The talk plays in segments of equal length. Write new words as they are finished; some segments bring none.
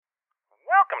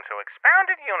Welcome to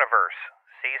Expounded Universe,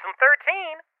 Season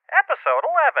 13, Episode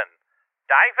 11,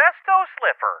 Divesto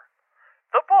Slipper.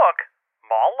 The book,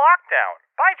 Mall Lockdown,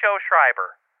 by Joe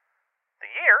Schreiber.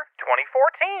 The year,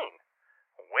 2014.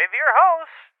 With your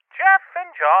hosts, Jeff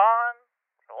and John.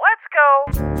 Let's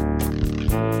go!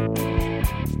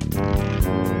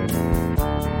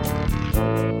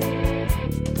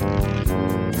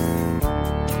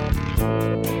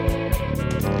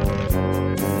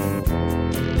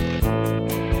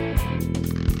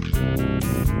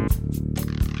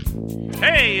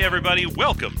 Hey everybody,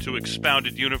 welcome to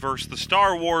Expounded Universe, the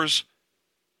Star Wars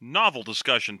novel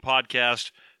discussion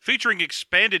podcast featuring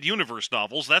expanded universe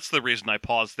novels. That's the reason I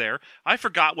paused there. I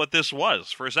forgot what this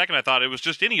was. For a second I thought it was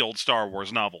just any old Star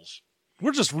Wars novels.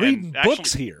 We're just reading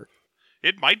books here.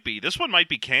 It might be. This one might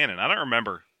be canon. I don't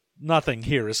remember. Nothing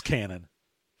here is canon.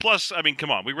 Plus, I mean,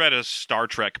 come on. We read a Star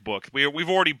Trek book. We've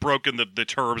already broken the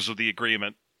terms of the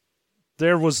agreement.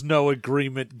 There was no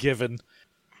agreement given.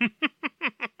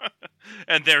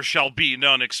 And there shall be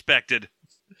none expected.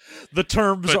 The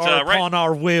terms are upon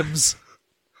our whims.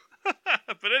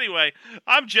 But anyway,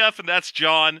 I'm Jeff, and that's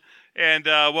John. And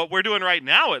what we're doing right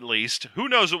now, at least, who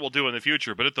knows what we'll do in the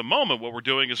future, but at the moment, what we're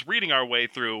doing is reading our way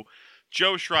through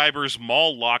Joe Schreiber's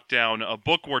Maul Lockdown, a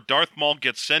book where Darth Maul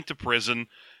gets sent to prison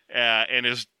and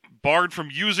is barred from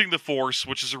using the Force,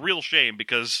 which is a real shame,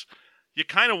 because you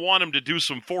kind of want him to do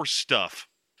some Force stuff.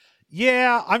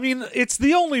 Yeah, I mean, it's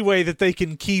the only way that they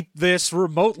can keep this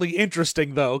remotely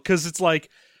interesting, though, because it's like,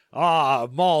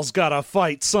 Maul's gotta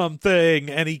fight something,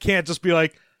 and he can't just be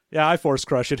like, yeah, I Force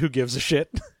crush it, who gives a shit?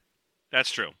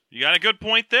 That's true. You got a good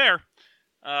point there.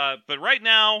 But right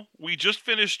now, we just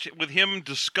finished with him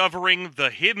discovering the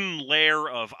hidden lair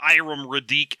of Iram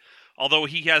Radiq. Although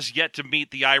he has yet to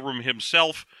meet the Iram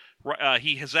himself,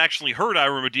 he has actually heard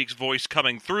Iram Radiq's voice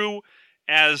coming through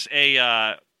as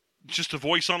just a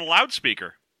voice on a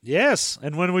loudspeaker. Yes,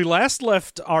 and when we last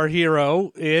left our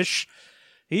hero-ish,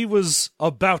 he was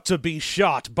about to be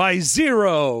shot by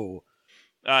Zero.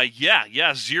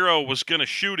 Zero was going to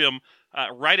shoot him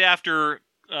right after,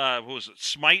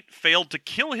 Smite failed to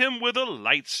kill him with a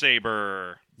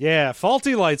lightsaber. Yeah,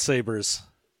 faulty lightsabers.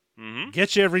 Mm-hmm.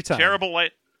 Get you every time. Terrible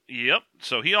Yep,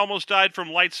 so he almost died from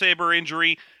lightsaber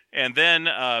injury, and then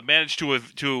managed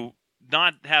to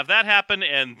not have that happen,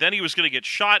 and then he was going to get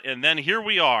shot, and then here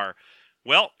we are.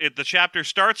 Well, the chapter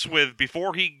starts with,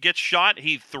 before he gets shot,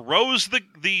 he throws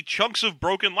the chunks of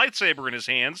broken lightsaber in his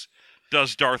hands,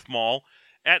 does Darth Maul,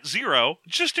 at Zero,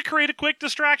 just to create a quick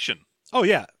distraction. Oh,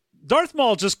 yeah. Darth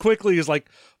Maul just quickly is like,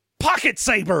 pocket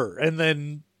saber, and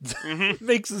then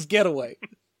makes his getaway.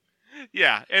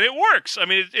 Yeah, and it works. I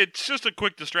mean, it's just a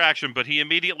quick distraction, but he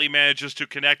immediately manages to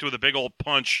connect with a big old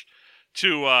punch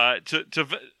to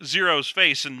Zero's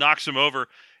face and knocks him over.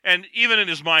 And even in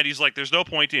his mind, he's like, there's no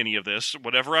point to any of this.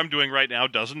 Whatever I'm doing right now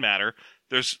doesn't matter.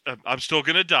 I'm still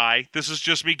going to die. This is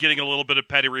just me getting a little bit of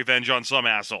petty revenge on some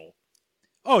asshole.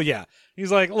 Oh, yeah.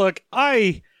 He's like, look,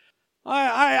 I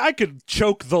could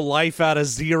choke the life out of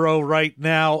Zero right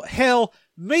now. Hell,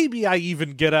 maybe I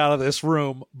even get out of this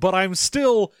room, but I'm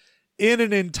still in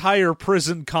an entire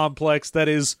prison complex that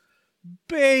is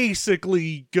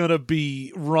basically gonna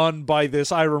be run by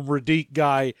this Iram Radiq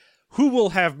guy who will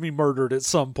have me murdered at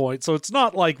some point, so it's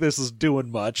not like this is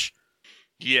doing much.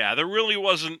 Yeah, there really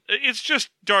wasn't. It's just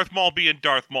Darth Maul being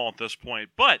Darth Maul at this point,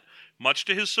 but much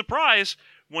to his surprise,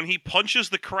 when he punches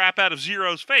the crap out of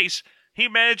Zero's face, he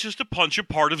manages to punch a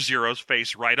part of Zero's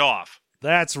face right off.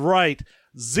 That's right.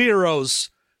 Zero's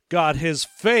got his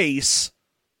face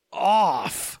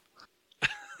off.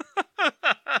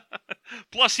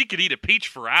 Plus, he could eat a peach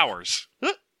for hours.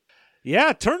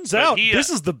 Yeah, it turns out this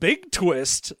is the big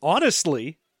twist,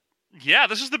 honestly. Yeah,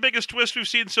 this is the biggest twist we've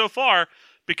seen so far,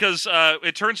 because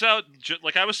it turns out,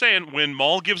 like I was saying, when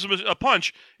Maul gives him a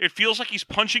punch, it feels like he's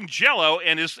punching Jello,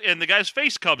 and the guy's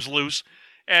face comes loose.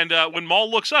 And when Maul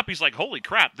looks up, he's like, holy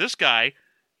crap, this guy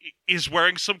is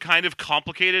wearing some kind of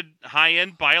complicated,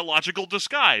 high-end biological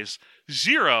disguise.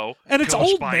 Zero and it's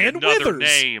goes Old by Man another Withers.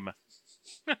 name.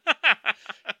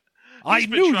 I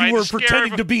knew you were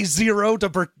pretending to be Zero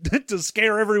to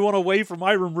scare everyone away from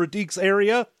Iram Radiq's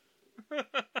area.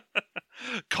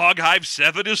 Coghive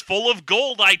 7 is full of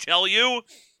gold, I tell you.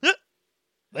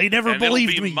 They never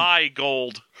believed it'll be me. My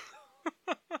gold.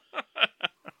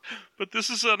 But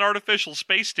this is an artificial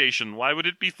space station. Why would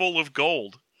it be full of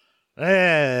gold?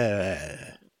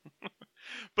 But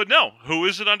no, who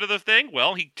is it under the thing?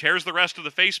 Well, he tears the rest of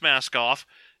the face mask off,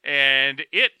 and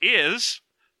it is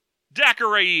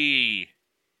Daiquiri.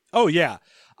 Oh, yeah.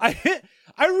 I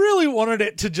really wanted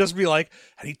it to just be like,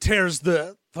 and he tears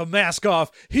the mask off.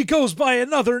 He goes by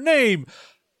another name.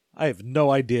 I have no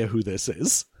idea who this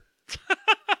is.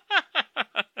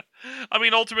 I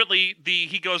mean, ultimately,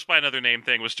 he goes by another name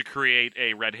thing was to create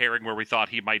a red herring where we thought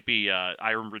he might be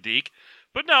Iram Radique.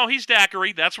 But no, he's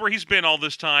Daiquiri. That's where he's been all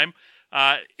this time.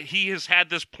 He has had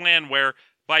this plan where,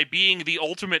 by being the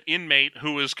ultimate inmate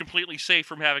who is completely safe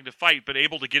from having to fight, but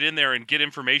able to get in there and get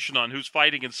information on who's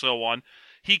fighting and so on,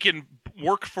 he can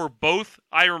work for both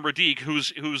Iram Radique,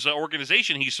 whose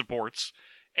organization he supports,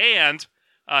 and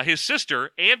his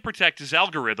sister, and protect his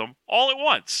algorithm all at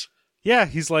once. Yeah,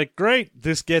 he's like, great,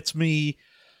 this gets me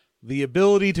the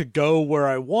ability to go where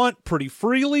I want pretty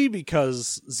freely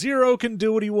because Zero can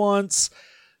do what he wants.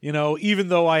 You know, even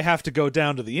though I have to go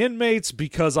down to the inmates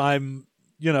because I'm,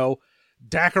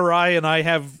 Daiquiri and I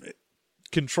have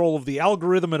control of the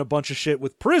algorithm and a bunch of shit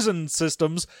with prison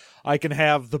systems, I can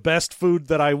have the best food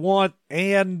that I want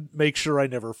and make sure I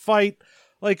never fight.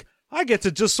 Like, I get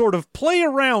to just sort of play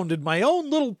around in my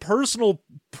own little personal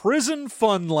prison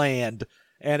fun land,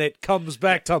 and it comes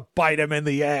back to bite him in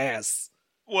the ass.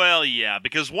 Well, yeah,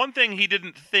 because one thing he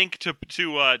didn't think to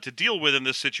deal with in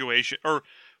this situation, or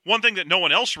one thing that no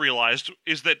one else realized,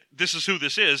 is that this is who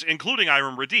this is, including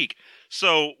Iram Radique.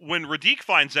 So when Radique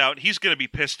finds out, he's going to be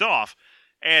pissed off.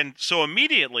 And so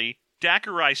immediately,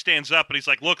 Daiquiri stands up and he's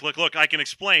like, look, I can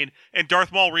explain. And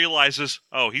Darth Maul realizes,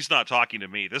 oh, he's not talking to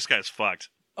me. This guy's fucked.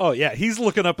 Oh, yeah, he's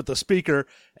looking up at the speaker,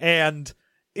 and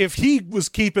if he was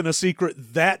keeping a secret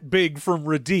that big from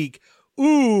Radique,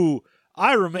 ooh,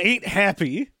 Iram ain't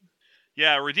happy.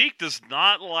 Yeah, Radique does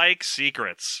not like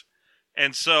secrets.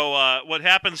 And so what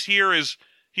happens here is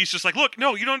he's just like, look,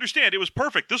 no, you don't understand. It was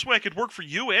perfect. This way I could work for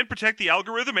you and protect the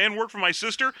algorithm and work for my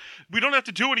sister. We don't have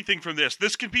to do anything from this.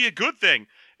 This can be a good thing.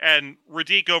 And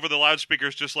Radique over the loudspeaker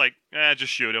is just like,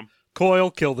 just shoot him.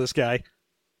 Coil, kill this guy.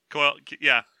 Coil,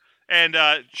 yeah. And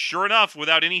sure enough,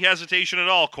 without any hesitation at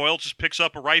all, Coil just picks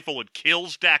up a rifle and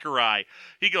kills Daiquiri.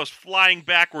 He goes flying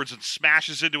backwards and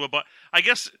smashes into a I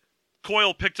guess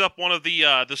Coil picked up one of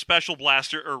the special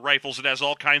blaster or rifles that has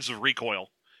all kinds of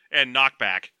recoil and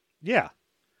knockback. Yeah.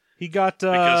 He got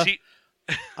because he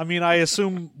I mean, I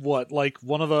assume like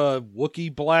one of the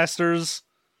Wookiee blasters?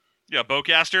 Yeah,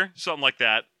 bowcaster, something like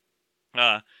that.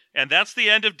 And that's the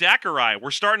end of Daiquiri.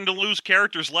 We're starting to lose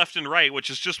characters left and right, which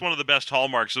is just one of the best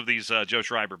hallmarks of these Joe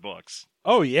Schreiber books.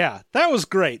 Oh, yeah. That was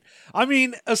great. I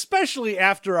mean, especially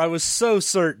after I was so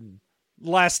certain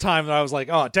last time that I was like,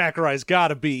 oh, Daiquiri's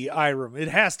gotta be Iram. It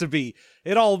has to be.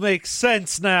 It all makes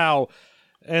sense now.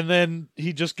 And then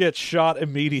he just gets shot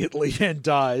immediately and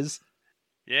dies.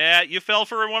 Yeah, you fell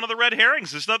for one of the red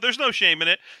herrings. There's no shame in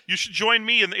it. You should join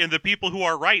me in the people who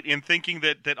are right in thinking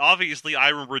that obviously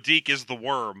Iram Radique is the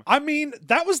worm. I mean,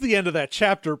 that was the end of that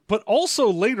chapter, but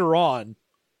also later on,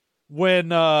 when,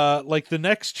 like, the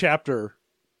next chapter,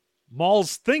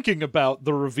 Maul's thinking about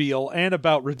the reveal and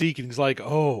about Radique, and he's like,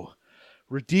 oh,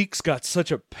 Radique's got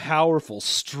such a powerful,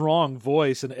 strong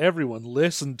voice, and everyone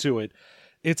listened to it.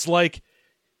 It's like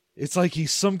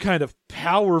he's some kind of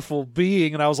powerful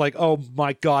being, and I was like, oh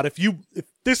my god, if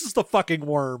this is the fucking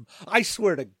worm, I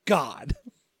swear to God.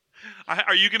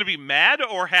 Are you going to be mad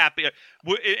or happy?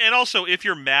 And also, if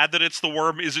you're mad that it's the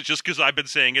worm, is it just because I've been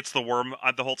saying it's the worm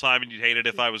the whole time and you'd hate it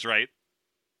if I was right?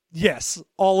 Yes,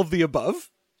 all of the above.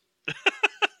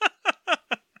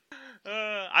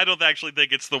 I don't actually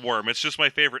think it's the worm. It's just my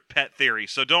favorite pet theory.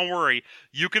 So don't worry.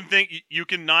 You can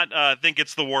not think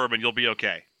it's the worm and you'll be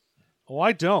okay. Oh,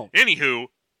 I don't. Anywho,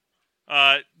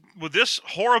 with this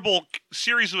horrible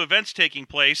series of events taking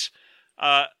place,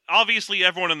 obviously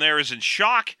everyone in there is in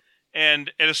shock,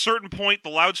 and at a certain point, the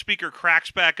loudspeaker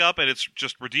cracks back up, and it's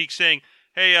just Radique saying,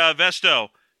 hey, Vesto,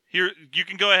 here, you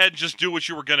can go ahead and just do what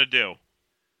you were going to do.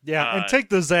 Yeah, and take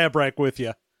the Zabrak with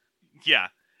you. Yeah,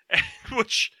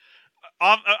 which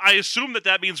I assume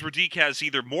that means Radique has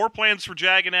either more plans for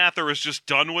Jagannath or is just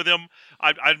done with him.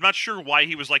 I'm not sure why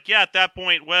he was like, yeah, at that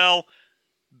point, well,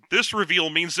 this reveal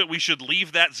means that we should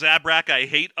leave that Zabrak I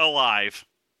hate alive.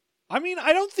 I mean,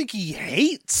 I don't think he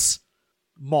hates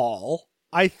Maul.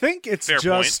 I think it's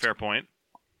fair point.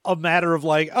 A matter of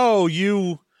like, oh,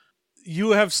 you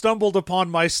have stumbled upon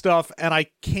my stuff and I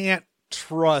can't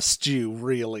trust you,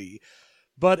 really.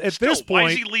 But at this point, why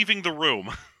is he leaving the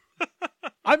room?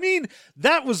 I mean,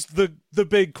 that was the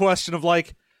big question of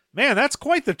like, man, that's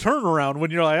quite the turnaround when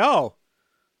you're like, oh,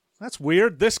 that's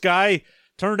weird. This guy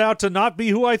turned out to not be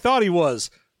who I thought he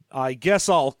was. I guess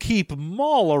I'll keep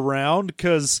Maul around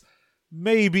because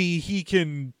maybe he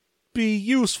can be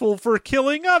useful for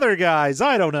killing other guys.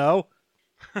 I don't know.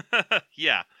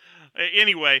 Yeah.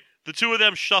 Anyway, the two of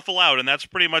them shuffle out, and that's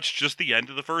pretty much just the end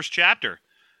of the first chapter.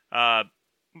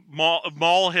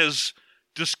 Maul has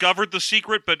discovered the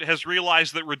secret, but has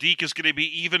realized that Radique is going to be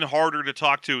even harder to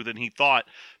talk to than he thought,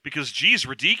 because, geez,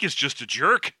 Radique is just a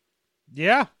jerk.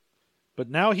 Yeah, but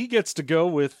now he gets to go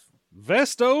with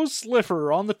Vesto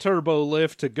Slipher on the turbo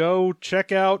lift to go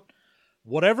check out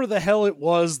whatever the hell it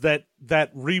was that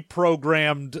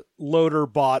reprogrammed loader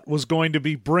bot was going to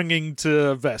be bringing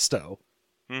to Vesto.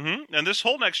 Mm-hmm. And this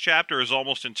whole next chapter is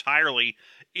almost entirely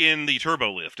in the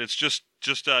turbo lift. It's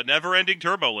just never-ending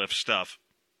turbo lift stuff.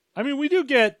 I mean, we do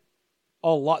get a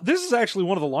lot. This is actually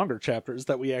one of the longer chapters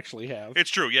that we actually have. It's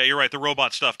true. Yeah, you're right. The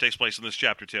robot stuff takes place in this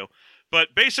chapter, too.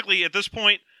 But basically, at this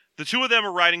point, the two of them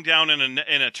are riding down in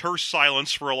a terse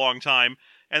silence for a long time,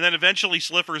 and then eventually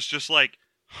Slipher's just like,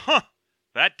 huh,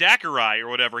 that Daiquiri or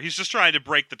whatever. He's just trying to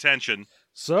break the tension.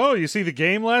 So, you see the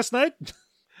game last night?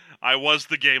 I was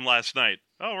the game last night.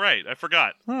 Oh, right. I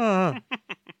forgot. Huh.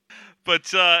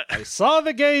 But I saw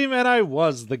the game and I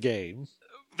was the game.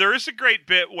 There is a great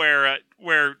bit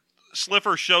where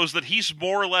Slipher shows that he's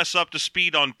more or less up to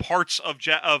speed on parts of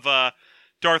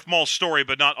Darth Maul's story,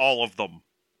 but not all of them.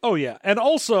 Oh, yeah. And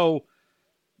also,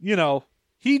 you know,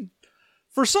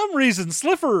 for some reason,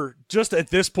 Slipher just at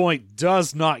this point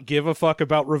does not give a fuck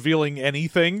about revealing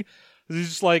anything. He's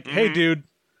just like, hey, dude,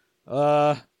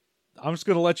 I'm just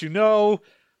going to let you know,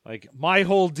 like, my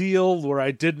whole deal where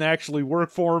I didn't actually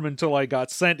work for him until I got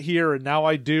sent here, and now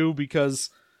I do because,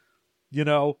 you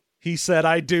know, he said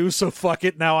I do, so fuck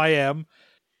it, now I am.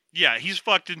 Yeah, he's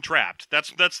fucked and trapped.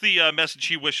 That's the message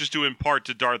he wishes to impart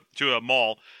to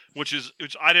Maul, which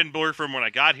I didn't work for him when I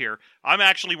got here. I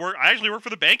actually work for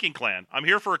the banking clan. I'm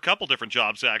here for a couple different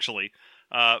jobs actually.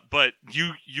 But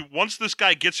you once this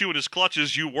guy gets you in his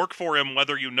clutches, you work for him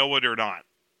whether you know it or not.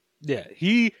 Yeah,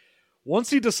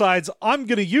 once he decides I'm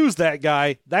going to use that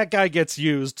guy gets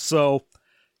used. So,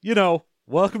 you know,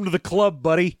 welcome to the club,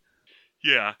 buddy.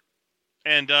 Yeah.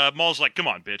 And Maul's like, come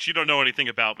on, bitch, you don't know anything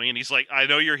about me. And he's like, I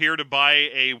know you're here to buy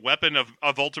a weapon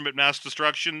of ultimate mass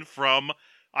destruction from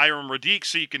Iram Radique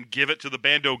so you can give it to the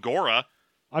Bando Gora.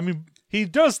 I mean, he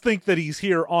does think that he's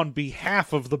here on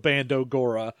behalf of the Bando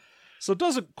Gora, so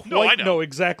doesn't quite know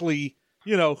exactly,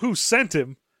 you know, who sent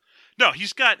him. No,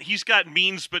 he's got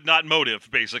means but not motive,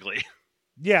 basically.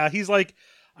 Yeah, he's like,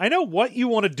 I know what you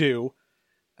want to do,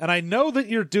 and I know that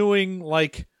you're doing,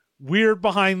 like, weird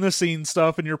behind-the-scenes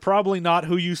stuff, and you're probably not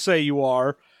who you say you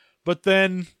are, but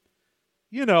then,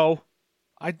 you know,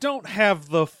 I don't have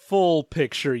the full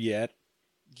picture yet.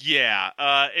 Yeah,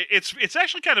 it's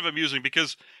actually kind of amusing,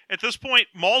 because at this point,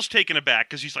 Maul's taken aback,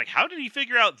 because he's like, how did he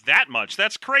figure out that much?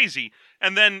 That's crazy.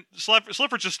 And then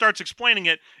Slipher just starts explaining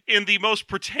it in the most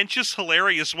pretentious,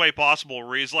 hilarious way possible,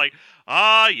 where he's like,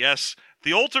 yes,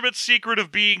 the ultimate secret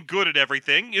of being good at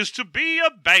everything is to be a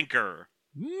banker.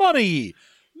 Money!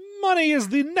 Money is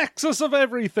the nexus of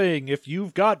everything. If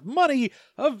you've got money,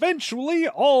 eventually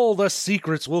all the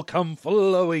secrets will come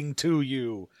flowing to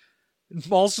you. And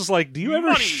Maul's just like, do you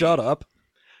ever shut up?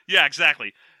 Yeah,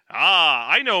 exactly.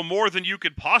 I know more than you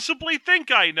could possibly think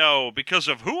I know because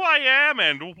of who I am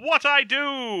and what I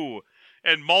do.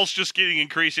 And Maul's just getting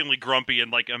increasingly grumpy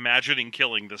and, like, imagining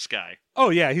killing this guy. Oh,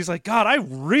 yeah. He's like, God, I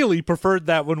really preferred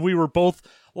that when we were both,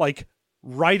 like,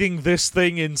 writing this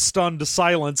thing in stunned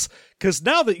silence, because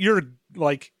now that you're,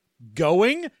 like,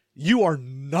 going, you are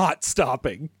not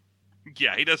stopping.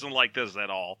 Yeah, he doesn't like this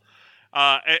at all.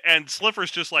 And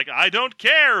Slipher's just like, I don't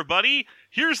care, buddy.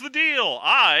 Here's the deal.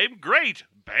 I'm great.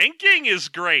 Banking is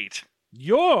great.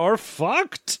 You're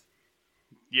fucked.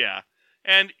 Yeah.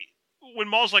 And when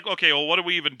Maul's like, okay, well, what are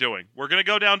we even doing? We're going to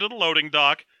go down to the loading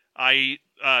dock.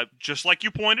 Just like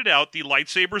you pointed out, the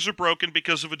lightsabers are broken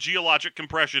because of a geologic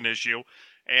compression issue.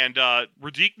 And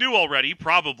Radique knew already,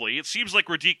 probably. It seems like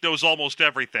Radique knows almost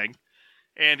everything.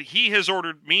 And he has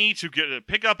ordered me to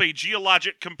pick up a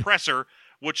geologic compressor,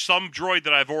 which some droid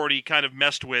that I've already kind of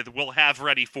messed with will have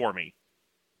ready for me.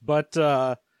 But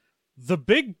the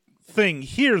big thing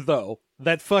here, though,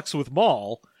 that fucks with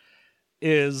Maul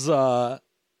is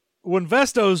when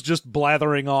Vesto's just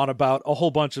blathering on about a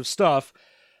whole bunch of stuff,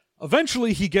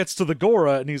 eventually he gets to the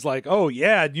Gora and he's like, oh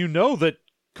yeah, you know that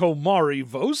Komari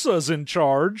Vosa's in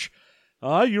charge.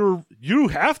 You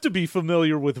have to be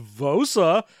familiar with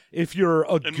Vosa if you're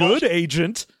a good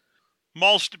agent.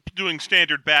 Maul's doing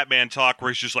standard Batman talk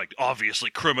where he's just like, obviously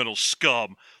criminal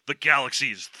scum. The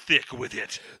galaxy is thick with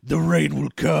it. The rain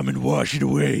will come and wash it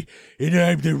away, and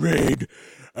I'm the rain.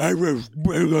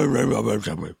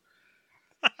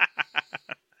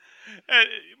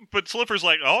 But Slipher's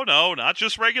like, oh no, not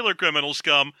just regular criminal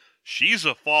scum. She's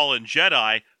a fallen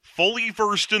Jedi, fully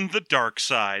versed in the dark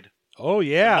side. Oh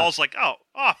yeah. And Maul's like, oh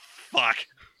fuck.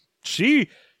 She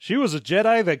was a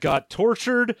Jedi that got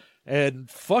tortured, and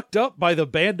fucked up by the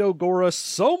Bando Gora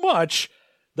so much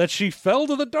that she fell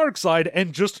to the dark side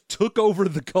and just took over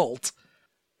the cult.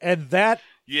 And that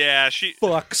she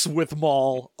fucks with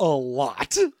Maul a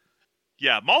lot.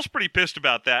 Yeah, Maul's pretty pissed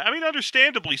about that. I mean,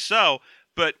 understandably so,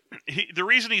 but the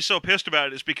reason he's so pissed about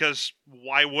it is because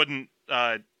why wouldn't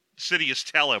Sidious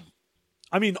tell him?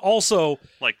 I mean, also,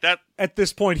 like that. At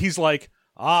this point, he's like,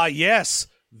 yes,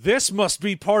 this must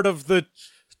be part of the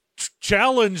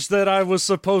challenge that I was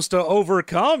supposed to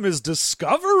overcome, is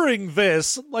discovering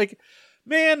this. Like,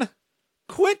 man,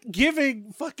 quit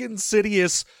giving fucking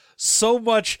Sidious so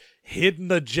much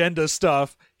hidden agenda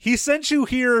stuff. He sent you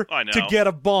here to get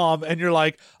a bomb, and you're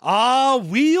like,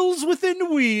 wheels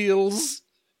within wheels.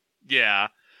 Yeah.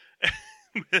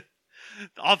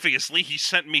 Obviously, he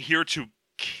sent me here to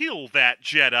kill that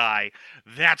Jedi.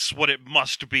 That's what it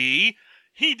must be.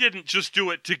 He didn't just do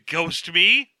it to ghost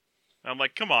me. I'm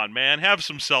like, come on, man, have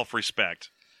some self-respect.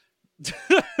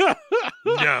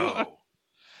 No,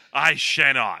 I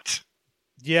shan't.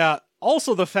 Yeah,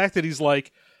 also the fact that he's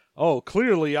like,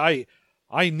 clearly I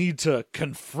need to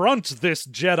confront this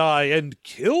Jedi and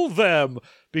kill them,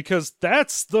 because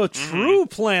that's the true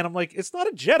plan. I'm like, it's not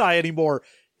a Jedi anymore.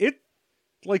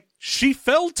 She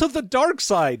fell to the dark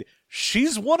side.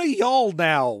 She's one of y'all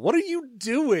now. What are you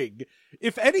doing?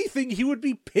 If anything, he would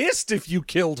be pissed if you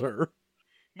killed her.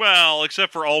 Well,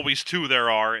 except for always two there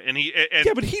are, and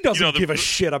yeah, but he doesn't give a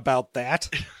shit about that.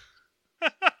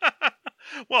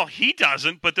 Well, he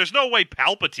doesn't, but there's no way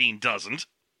Palpatine doesn't.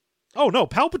 Oh no,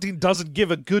 Palpatine doesn't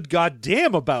give a good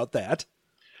goddamn about that.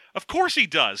 Of course he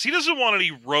does. He doesn't want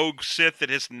any rogue Sith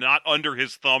that is not under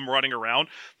his thumb running around.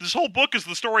 This whole book is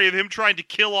the story of him trying to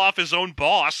kill off his own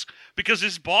boss because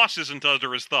his boss isn't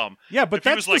under his thumb. Yeah, but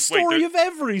that's the story of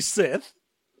every Sith.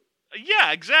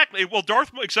 Yeah, exactly. Well,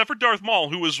 except for Darth Maul,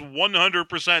 who is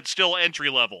 100% still entry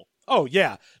level. Oh,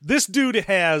 yeah. This dude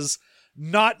has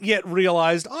not yet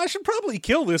realized, I should probably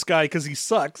kill this guy because he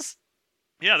sucks.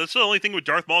 Yeah, that's the only thing with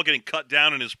Darth Maul getting cut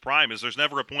down in his prime, is there's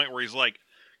never a point where he's like,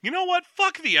 you know what?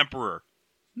 Fuck the Emperor.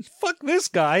 Fuck this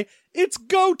guy. It's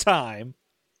go time.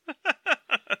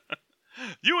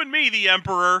 You and me, the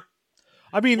Emperor.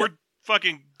 I mean, we're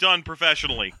fucking done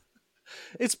professionally.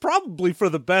 It's probably for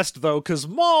the best, though, because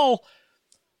Maul,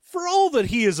 for all that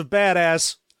he is a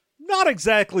badass, not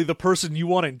exactly the person you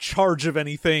want in charge of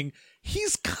anything.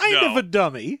 He's kind of a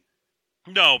dummy.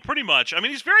 No, pretty much. I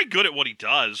mean, he's very good at what he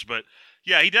does, but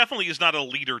yeah, he definitely is not a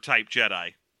leader-type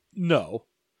Jedi. No.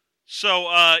 So,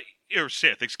 or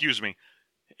Sith, excuse me.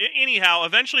 Anyhow,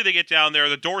 eventually they get down there,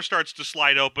 the door starts to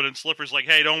slide open, and Sliffer's like,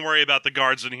 hey, don't worry about the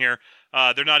guards in here.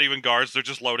 They're not even guards, they're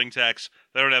just loading techs.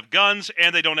 They don't have guns,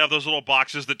 and they don't have those little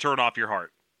boxes that turn off your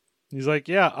heart. He's like,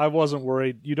 yeah, I wasn't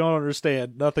worried. You don't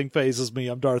understand. Nothing phases me.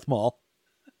 I'm Darth Maul.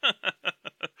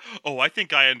 Oh, I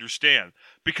think I understand.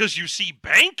 Because you see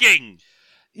banking!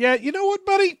 Yeah, you know what,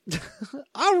 buddy?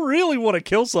 I really want to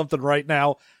kill something right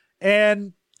now,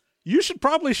 and you should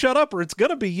probably shut up or it's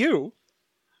gonna be you.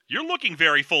 You're looking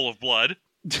very full of blood.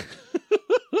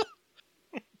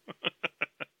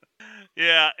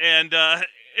 Yeah, and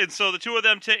so the two of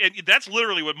them, and that's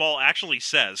literally what Maul actually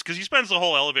says, because he spends the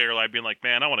whole elevator ride being like,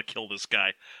 man, I want to kill this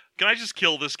guy. Can I just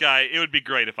kill this guy? It would be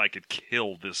great if I could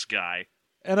kill this guy.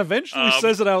 And eventually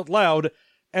says it out loud,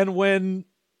 and when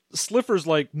Sliffer's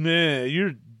like, nah,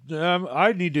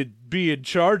 I need to be in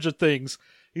charge of things,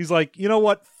 he's like, you know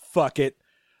what? Fuck it.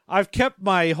 I've kept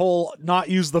my whole not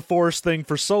use the Force thing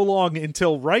for so long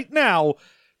until right now,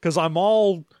 because I'm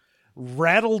all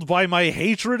rattled by my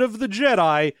hatred of the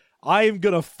Jedi. I am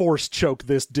gonna Force choke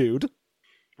this dude.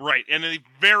 Right, and in the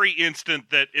very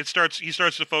instant that he starts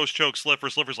to Force choke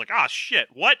Sliffer, Sliffer's like, shit,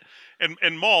 what?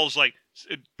 And Maul's like,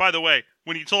 by the way,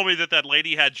 when you told me that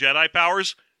lady had Jedi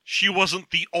powers, she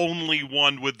wasn't the only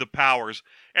one with the powers.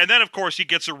 And then, of course, he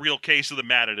gets a real case of the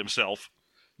mad at himself.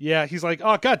 Yeah, he's like,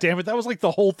 oh, god damn it, that was like the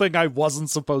whole thing I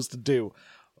wasn't supposed to do.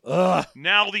 Ugh.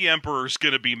 Now the Emperor's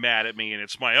gonna be mad at me, and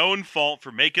it's my own fault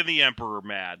for making the Emperor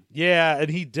mad. Yeah, and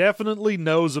he definitely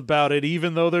knows about it,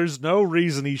 even though there's no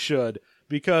reason he should,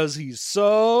 because he's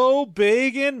so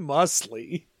big and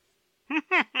muscly.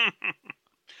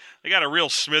 They got a real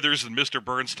Smithers and Mr.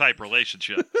 Burns type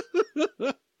relationship.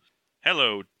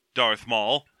 Hello, Darth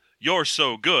Maul. You're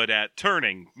so good at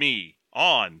turning me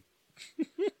on.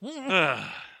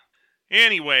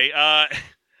 Anyway,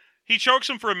 he chokes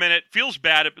him for a minute, feels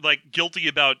bad, guilty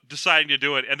about deciding to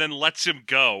do it, and then lets him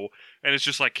go. And it's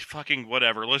just like, fucking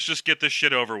whatever. Let's just get this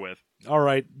shit over with. All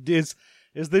right, is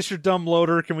this your dumb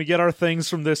loader? Can we get our things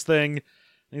from this thing?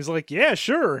 And he's like, yeah,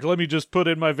 sure. Let me just put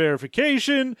in my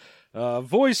verification,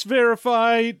 voice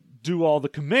verify, do all the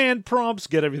command prompts,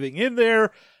 get everything in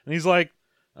there. And he's like,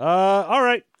 All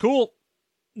right, cool.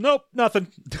 Nope, nothing.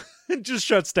 It just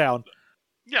shuts down.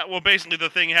 Yeah, well, basically the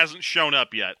thing hasn't shown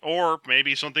up yet. Or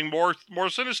maybe something more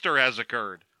sinister has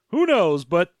occurred. Who knows,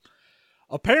 but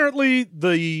apparently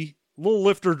the little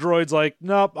lifter droid's like,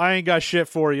 nope, I ain't got shit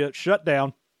for you. Shut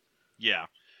down. Yeah.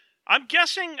 I'm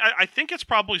guessing, I think it's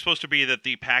probably supposed to be that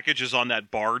the package is on that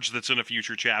barge that's in a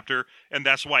future chapter, and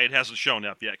that's why it hasn't shown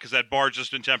up yet, because that barge has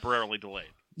been temporarily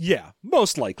delayed. Yeah,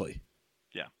 most likely.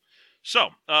 Yeah. So,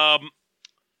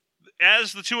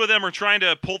 as the two of them are trying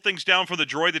to pull things down for the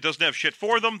droid that doesn't have shit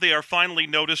for them, they are finally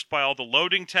noticed by all the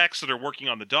loading techs that are working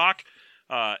on the dock,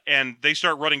 and they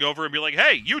start running over and be like,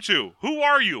 hey, you two, who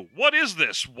are you? What is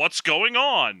this? What's going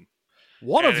on?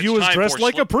 One And of you it's is time dressed for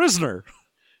like a prisoner.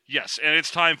 Yes, and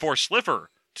it's time for Sliffer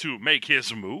to make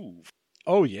his move.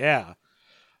 Oh, yeah.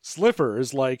 Sliffer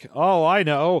is like, oh, I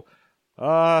know.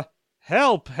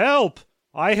 Help, help.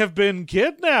 I have been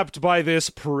kidnapped by this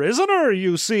prisoner,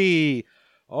 you see.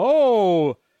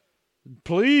 Oh,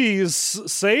 please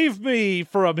save me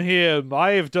from him.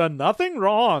 I have done nothing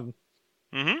wrong.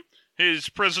 Mm-hmm. His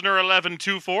prisoner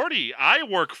 11240. I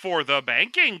work for the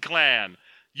banking clan.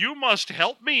 You must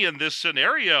help me in this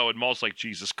scenario. And Maul's like,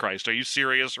 Jesus Christ, are you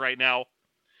serious right now?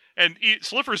 And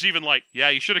Sliffer's even like, yeah,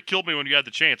 you should have killed me when you had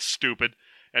the chance, stupid.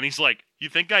 And he's like, you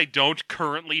think I don't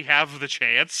currently have the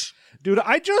chance? Dude,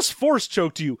 I just force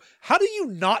choked you. How do you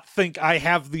not think I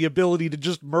have the ability to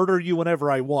just murder you whenever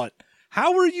I want?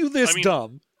 How are you this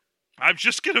dumb? I'm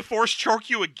just gonna force choke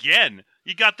you again.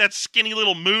 You got that skinny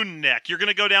little moon neck. You're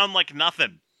gonna go down like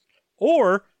nothing.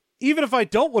 Or, even if I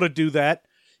don't want to do that,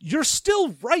 you're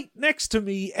still right next to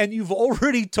me, and you've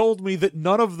already told me that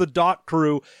none of the dock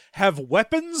crew have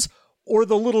weapons or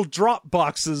the little drop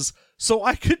boxes, so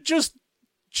I could just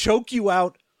choke you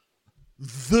out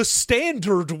the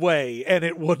standard way, and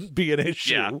it wouldn't be an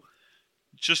issue. Yeah.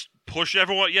 Just push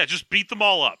everyone. Yeah, just beat them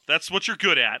all up. That's what you're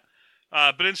good at.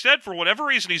 But instead, for whatever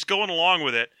reason, he's going along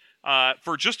with it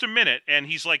for just a minute, and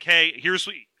he's like, hey, here's...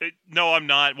 No, I'm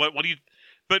not. What do you...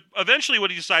 But eventually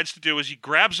what he decides to do is he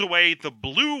grabs away the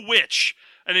Blue Witch,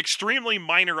 an extremely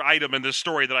minor item in this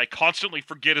story that I constantly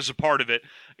forget is a part of it.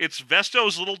 It's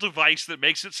Vesto's little device that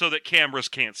makes it so that cameras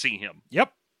can't see him.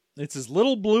 Yep. It's his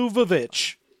little blue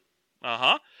Vavitch.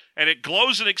 Uh-huh. And it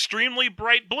glows an extremely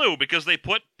bright blue because they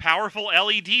put powerful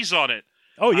LEDs on it.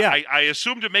 Oh, yeah. I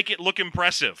assume to make it look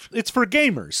impressive. It's for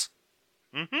gamers.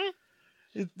 Mm-hmm.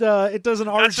 It does an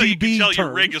RGB That's how you can tell turn.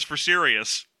 your rig is for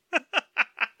serious.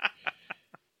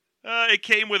 It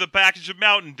came with a package of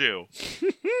Mountain Dew.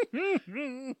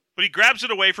 But he grabs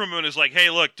it away from him and is like, hey,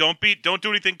 look, don't do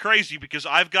anything crazy because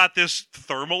I've got this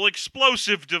thermal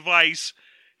explosive device.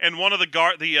 And one of the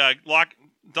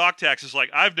dock techs is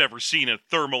like, I've never seen a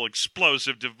thermal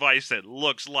explosive device that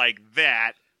looks like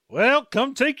that. Well,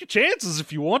 come take your chances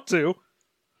if you want to.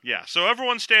 Yeah, so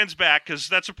everyone stands back because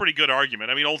that's a pretty good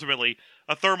argument. I mean, ultimately,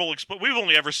 a thermal we've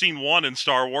only ever seen one in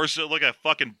Star Wars that look like a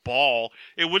fucking ball.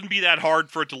 It wouldn't be that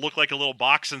hard for it to look like a little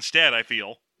box instead, I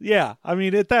feel. Yeah, I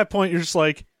mean, at that point, you're just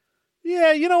like,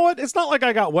 yeah, you know what? It's not like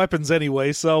I got weapons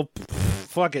anyway, so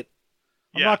fuck it.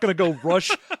 I'm not going to go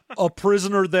rush a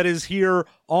prisoner that is here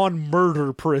on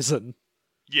murder prison.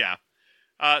 Yeah.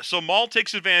 So Maul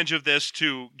takes advantage of this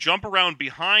to jump around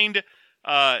behind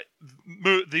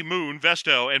the moon,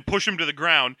 Vesto, and push him to the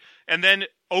ground, and then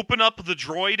open up the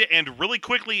droid and really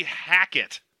quickly hack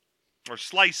it. Or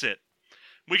slice it.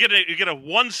 You get a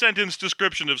one-sentence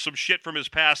description of some shit from his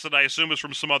past that I assume is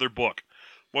from some other book.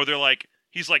 Where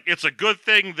he's like, it's a good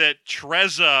thing that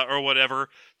Trezza, or whatever,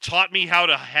 taught me how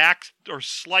to hack or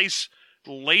slice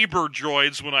labor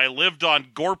droids when I lived on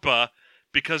Gorpa,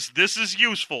 because this is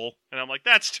useful. And I'm like,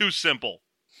 that's too simple.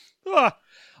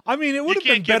 I mean, it would have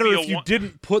been better if you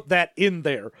didn't put that in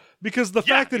there. Because the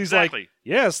fact that he's like,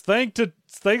 yes, thanks to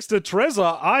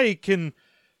Trezza, I can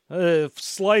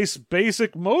slice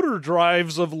basic motor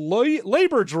drives of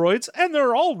labor droids, and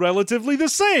they're all relatively the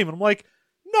same. And I'm like,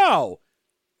 no,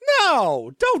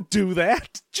 don't do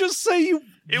that. Just say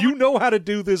you know how to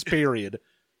do this, period.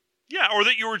 Yeah, or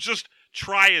that you were just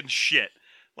trying shit.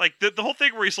 Like, the whole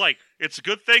thing where he's like, it's a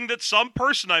good thing that some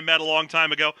person I met a long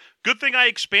time ago, good thing I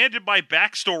expanded my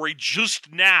backstory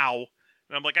just now.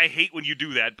 And I'm like, I hate when you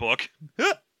do that, book.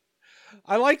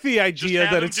 I like the idea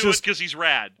that it's just because he's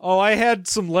rad. Oh, I had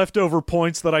some leftover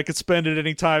points that I could spend at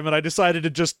any time, and I decided to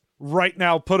just right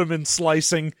now put them in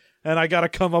slicing, and I got to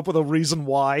come up with a reason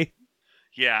why.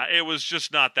 Yeah, it was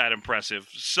just not that impressive.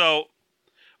 So,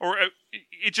 or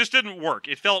it just didn't work.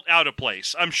 It felt out of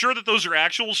place. I'm sure that those are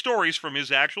actual stories from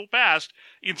his actual past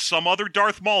in some other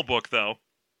Darth Maul book, though.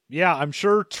 Yeah, I'm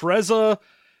sure Trezza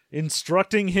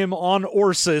instructing him on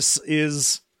Orsis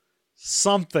is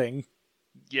something.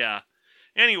 Yeah.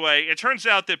 Anyway, it turns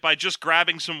out that by just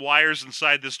grabbing some wires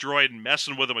inside this droid and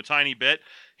messing with them a tiny bit,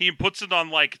 he puts it on,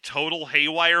 like, total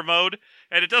haywire mode,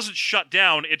 and it doesn't shut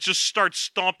down, it just starts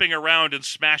stomping around and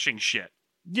smashing shit.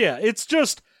 Yeah, it's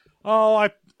just,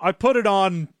 I put it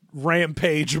on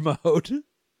rampage mode.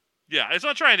 Yeah, it's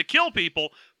not trying to kill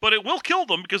people, but it will kill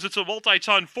them because it's a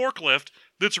multi-ton forklift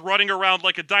that's running around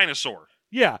like a dinosaur.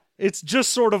 Yeah, it's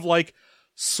just sort of like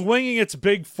swinging its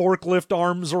big forklift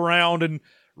arms around and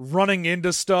running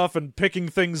into stuff and picking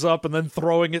things up and then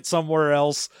throwing it somewhere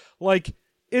else. Like,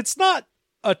 it's not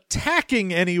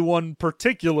attacking anyone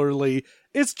particularly,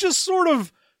 it's just sort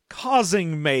of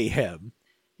causing mayhem.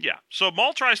 Yeah, so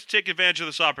Maul tries to take advantage of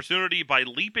this opportunity by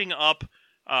leaping up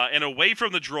and away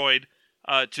from the droid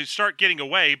to start getting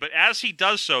away, but as he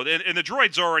does so, and the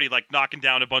droid's already, like, knocking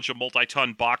down a bunch of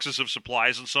multi-ton boxes of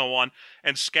supplies and so on,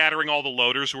 and scattering all the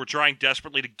loaders who are trying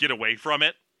desperately to get away from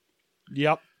it.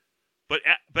 Yep.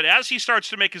 But as he starts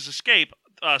to make his escape,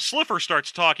 Sliffer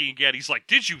starts talking again. He's like,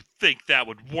 "Did you think that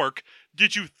would work?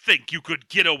 Did you think you could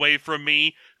get away from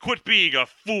me? Quit being a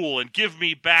fool and give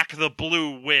me back the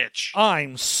Blue Witch."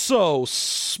 I'm so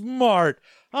smart.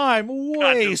 I'm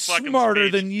way smarter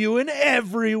than you in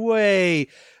every way.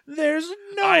 There's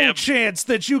no chance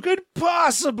that you could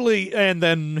possibly... And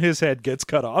then his head gets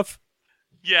cut off.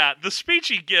 Yeah, the speech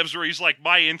he gives where he's like,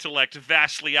 "My intellect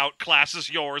vastly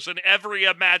outclasses yours in every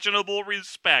imaginable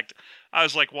respect." I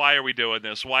was like, why are we doing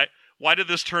this? Why did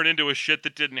this turn into a shit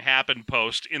that didn't happen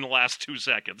post in the last 2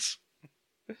 seconds?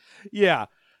 Yeah,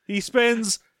 he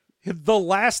spends the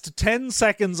last 10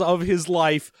 seconds of his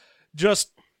life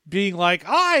just being like,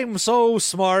 "I'm so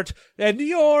smart, and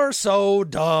you're so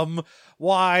dumb.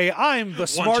 Why, I'm the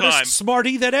smartest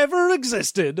smarty that ever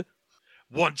existed."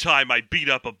 One time I beat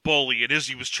up a bully, and as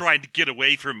he was trying to get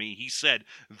away from me, he said,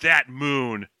 "That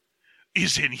moon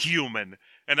is inhuman."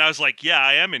 And I was like, yeah,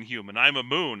 I am inhuman. I'm a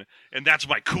moon, and that's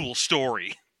my cool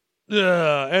story.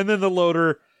 And then the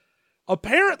loader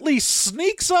apparently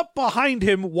sneaks up behind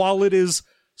him while it is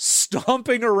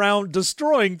stomping around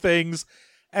destroying things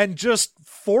and just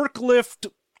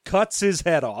forklift cuts his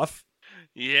head off.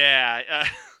 Yeah,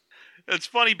 it's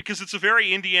funny because it's a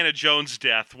very Indiana Jones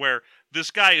death where this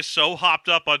guy is so hopped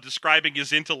up on describing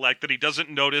his intellect that he doesn't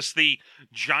notice the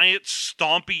giant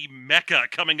stompy mecha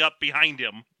coming up behind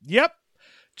him. Yep.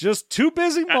 Just too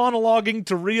busy monologuing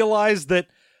to realize that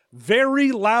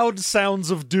very loud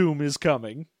sounds of doom is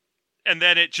coming. And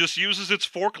then it just uses its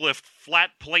flat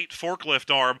plate forklift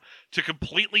arm to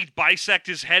completely bisect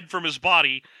his head from his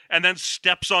body and then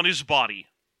steps on his body.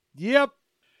 Yep.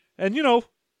 And,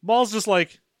 Maul's just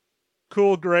like,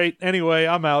 "Cool, great. Anyway,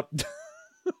 I'm out."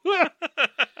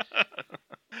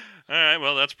 All right,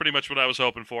 well, that's pretty much what I was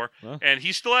hoping for. Huh? And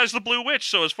he still has the Blue Witch,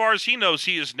 so as far as he knows,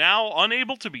 he is now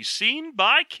unable to be seen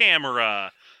by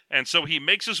camera. And so he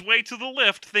makes his way to the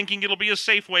lift, thinking it'll be a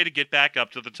safe way to get back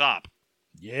up to the top.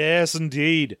 Yes,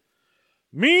 indeed.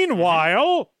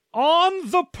 Meanwhile,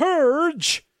 on the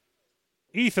Purge,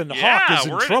 Ethan Hawke is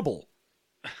in trouble.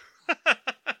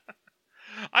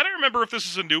 I don't remember if this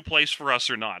is a new place for us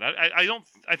or not.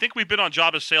 I think we've been on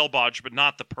Jabba's Sail Barge, but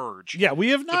not the Purge. Yeah, we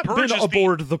have not been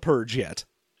aboard the Purge yet.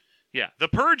 Yeah, the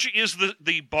Purge is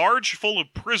the barge full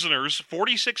of prisoners,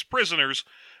 46 prisoners,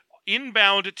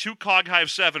 inbound to Coghive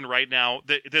 7 right now,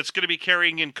 that's going to be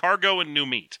carrying in cargo and new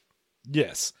meat.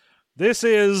 Yes. This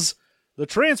is the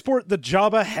transport that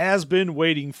Jabba has been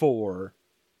waiting for.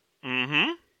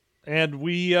 Mm-hmm. And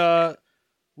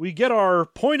we get our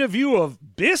point of view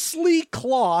of Bisley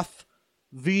Cloth,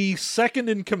 the second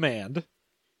in command.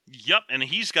 Yep, and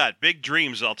he's got big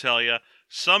dreams, I'll tell you.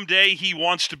 Someday he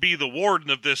wants to be the warden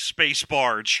of this space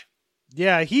barge.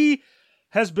 Yeah, he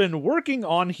has been working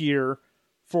on here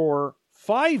for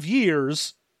 5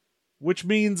 years, which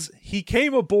means he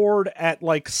came aboard at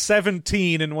like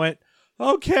 17 and went,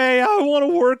 "Okay, I want to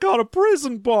work on a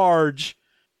prison barge."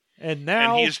 And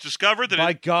now, he has discovered that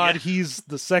by God, he's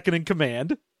the second in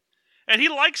command. And he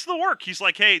likes the work. He's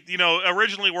like, hey,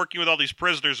 originally working with all these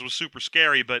prisoners was super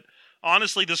scary, but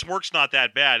honestly, this work's not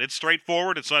that bad. It's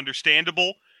straightforward, it's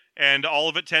understandable, and all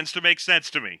of it tends to make sense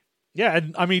to me. Yeah,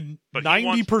 and I mean,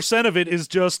 90% of it is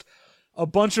just a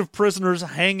bunch of prisoners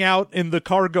hang out in the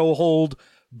cargo hold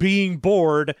being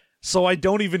bored, so I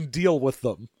don't even deal with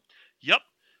them. Yep.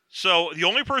 So the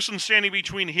only person standing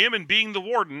between him and being the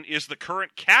warden is the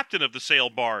current captain of the sail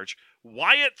barge,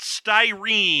 Wyatt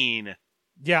Styrene.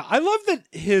 Yeah, I love that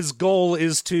his goal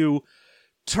is to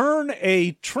turn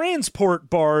a transport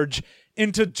barge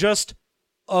into just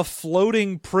a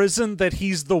floating prison that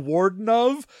he's the warden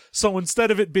of. So instead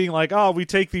of it being like, we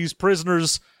take these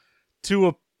prisoners to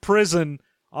a prison,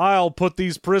 I'll put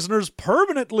these prisoners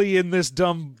permanently in this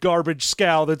dumb garbage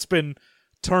scow that's been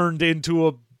turned into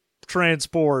a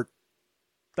transport.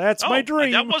 That's my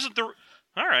dream. That wasn't the...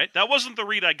 All right, that wasn't the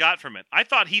read I got from it. I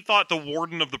thought he thought the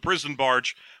warden of the prison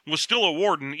barge was still a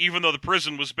warden, even though the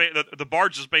prison was the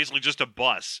barge is basically just a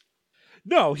bus.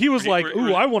 No, he was like,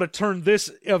 ooh, I want to turn this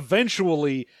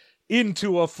eventually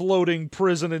into a floating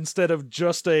prison instead of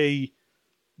just a,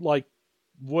 like,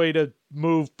 way to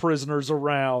move prisoners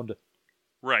around.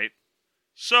 Right.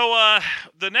 So,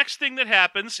 the next thing that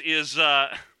happens is,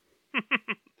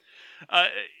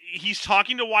 he's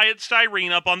talking to Wyatt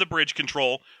Styrene up on the bridge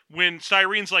control when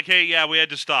Styrene's like, hey, yeah, we had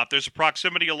to stop. There's a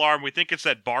proximity alarm. We think it's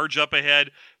that barge up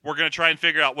ahead. We're going to try and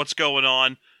figure out what's going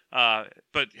on.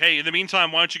 But, hey, in the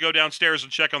meantime, why don't you go downstairs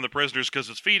and check on the prisoners because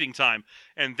it's feeding time.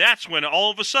 And that's when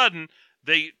all of a sudden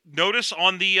they notice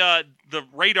on the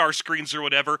radar screens or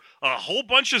whatever a whole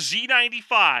bunch of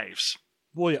Z95s.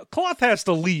 Well, yeah, Cloth has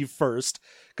to leave first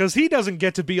because he doesn't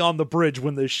get to be on the bridge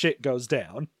when this shit goes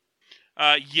down.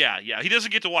 Yeah. He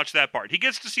doesn't get to watch that part. He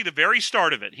gets to see the very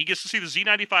start of it. He gets to see the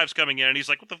Z95s coming in, and he's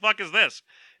like, what the fuck is this?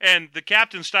 And the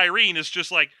Captain Styrene is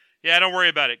just like, yeah, don't worry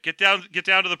about it. Get down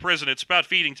to the prison. It's about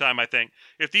feeding time, I think.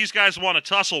 If these guys want to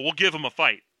tussle, we'll give them a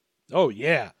fight. Oh,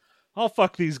 yeah. I'll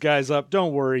fuck these guys up.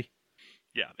 Don't worry.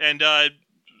 Yeah, and I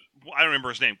don't remember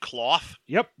his name. Cloth?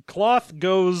 Yep. Cloth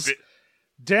goes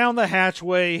down the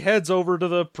hatchway, heads over to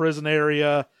the prison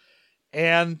area,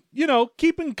 and, you know,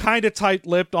 keeping kind of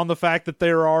tight-lipped on the fact that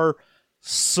there are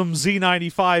some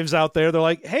Z95s out there. They're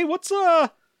like, hey, what's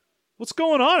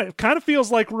going on? It kind of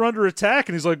feels like we're under attack.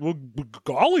 And he's like, well,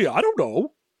 golly, I don't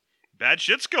know. Bad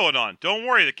shit's going on. Don't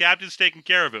worry, the captain's taking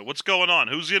care of it. What's going on?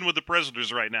 Who's in with the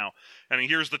prisoners right now? And he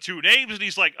hears the two names, and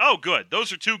he's like, oh, good.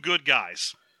 Those are two good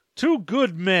guys. Two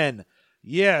good men.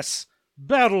 Yes,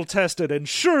 battle-tested and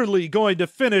surely going to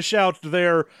finish out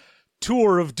their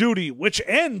tour of duty, which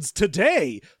ends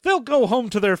today. They'll go home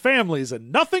to their families,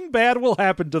 and nothing bad will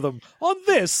happen to them on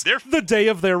this, the day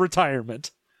of their retirement.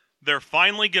 They're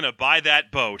finally going to buy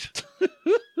that boat.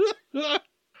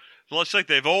 Looks like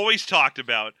they've always talked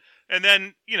about. And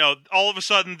then, you know, all of a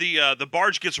sudden the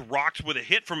barge gets rocked with a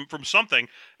hit from something,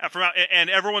 and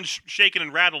everyone's shaken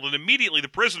and rattled, and immediately the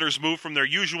prisoners move from their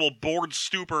usual bored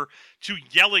stupor to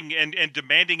yelling and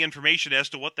demanding information as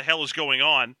to what the hell is going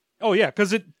on. Oh, yeah,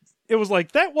 because it was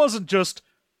like, that wasn't just,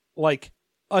 like,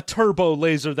 a turbo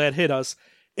laser that hit us.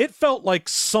 It felt like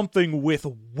something with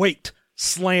weight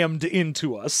slammed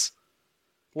into us.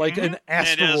 Like an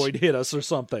asteroid hit us or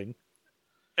something.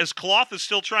 As Cloth is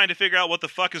still trying to figure out what the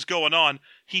fuck is going on,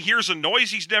 he hears a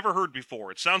noise he's never heard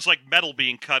before. It sounds like metal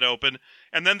being cut open,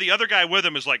 and then the other guy with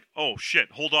him is like, oh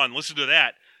shit, hold on, listen to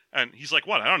that. And he's like,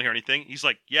 what, I don't hear anything. He's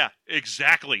like, yeah,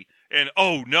 exactly. And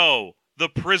oh no, the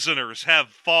prisoners have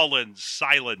fallen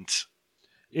silent.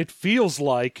 It feels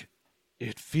like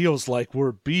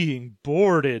we're being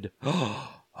boarded.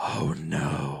 Oh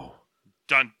no.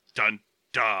 Dun, dun,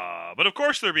 dun. But of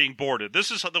course they're being boarded.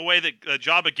 This is the way that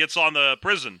Jabba gets on the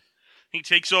prison. He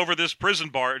takes over this prison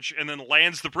barge and then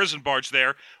lands the prison barge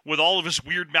there with all of his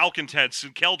weird malcontents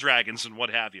and Kell dragons and what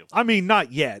have you. I mean,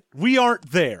 not yet. We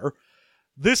aren't there.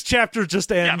 This chapter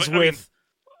just ends with,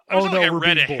 oh no, we're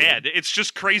read being ahead. boarded. It's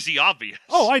just crazy obvious.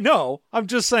 Oh, I know. I'm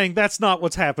just saying that's not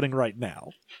what's happening right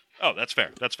now. Oh, that's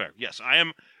fair. That's fair. Yes,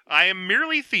 I am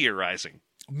merely theorizing.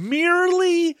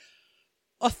 Merely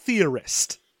a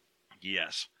theorist.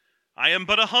 Yes. I am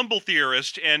but a humble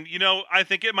theorist, and, you know, I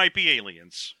think it might be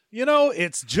aliens. You know,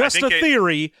 it's just a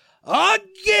theory. A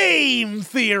game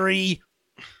theory!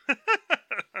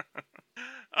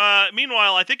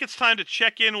 Meanwhile, I think it's time to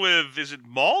check in with, is it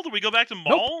Maul? Do we go back to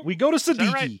Maul? Nope, we go to Siddiqui.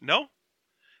 Is that right? No?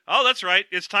 Oh, that's right.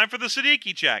 It's time for the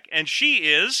Siddiqui check. And she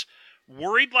is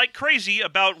worried like crazy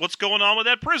about what's going on with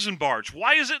that prison barge.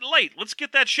 Why is it late? Let's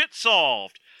get that shit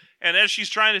solved. And as she's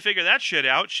trying to figure that shit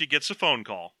out, she gets a phone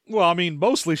call. Well, I mean,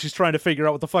 mostly she's trying to figure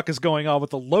out what the fuck is going on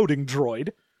with the loading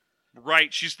droid.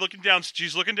 Right, she's looking down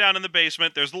in the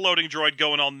basement. There's the loading droid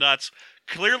going all nuts.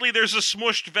 Clearly there's a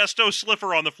smushed Vesto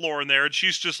Sliffer on the floor in there, and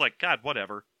she's just like, God,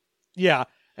 whatever. Yeah,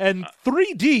 and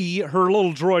 3D, her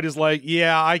little droid is like,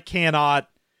 yeah, I cannot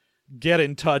get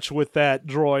in touch with that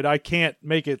droid. I can't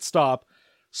make it stop.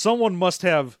 Someone must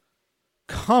have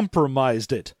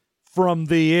compromised it from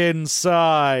the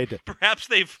inside. Perhaps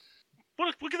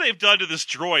what could they have done to this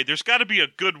droid? There's got to be a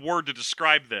good word to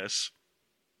describe this.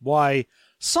 Why,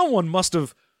 someone must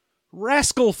have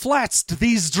rascal flatsed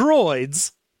these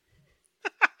droids.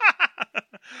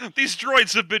 These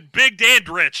droids have been bigged and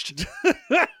riched.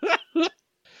 I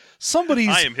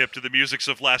am hip to the musics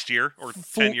of last year, or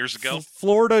 10 years ago.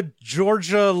 Florida,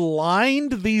 Georgia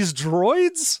lined these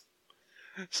droids?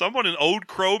 Someone in Old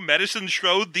Crow medicine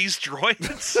showed these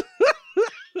droids?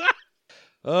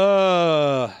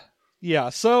 Yeah,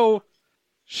 so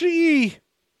she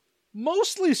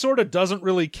mostly sort of doesn't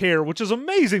really care, which is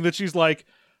amazing that she's like,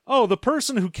 oh, the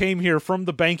person who came here from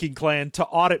the banking clan to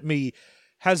audit me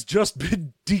has just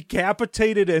been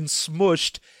decapitated and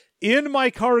smushed in my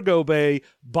cargo bay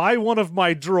by one of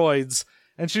my droids.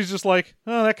 And she's just like,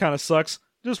 oh, that kind of sucks.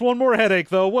 Just one more headache,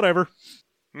 though. Whatever.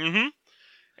 Mm-hmm.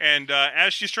 And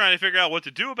as she's trying to figure out what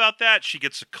to do about that, she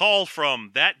gets a call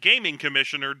from that gaming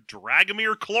commissioner,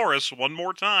 Dragomir Cloris, one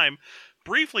more time,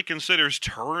 briefly considers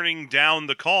turning down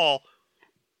the call,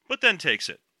 but then takes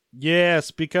it.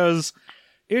 Yes, because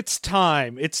it's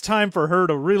time. It's time for her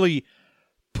to really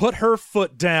put her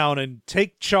foot down and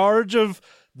take charge of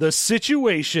the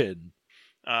situation.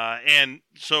 And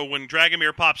so when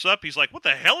Dragomir pops up, he's like, what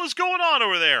the hell is going on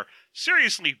over there?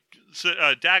 Seriously,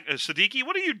 Siddiqui,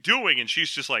 what are you doing? And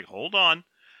she's just like, hold on.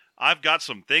 I've got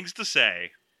some things to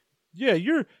say. Yeah,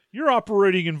 you're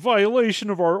operating in violation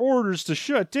of our orders to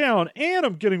shut down, and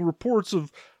I'm getting reports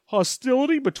of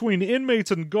hostility between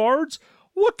inmates and guards.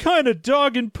 What kind of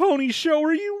dog and pony show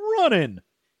are you running?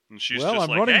 And she's well, just I'm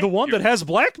like, running hey, the one that has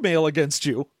blackmail against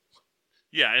you.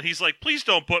 Yeah, and he's like, please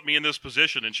don't put me in this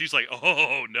position. And she's like,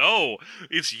 oh, no,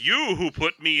 it's you who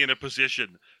put me in a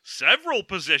position. Several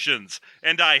positions,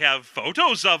 and I have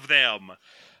photos of them.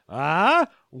 Ah,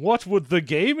 what would the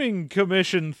Gaming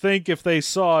Commission think if they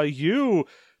saw you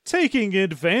taking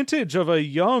advantage of a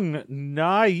young,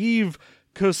 naive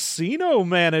casino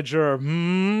manager?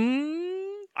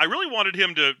 I really wanted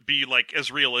him to be, like,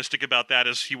 as realistic about that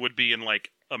as he would be in,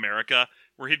 like, America,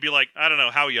 where he'd be like, I don't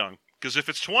know, how young? Because if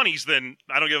it's 20s, then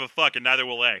I don't give a fuck, and neither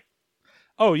will they.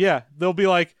 Oh, yeah. They'll be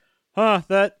like,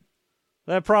 that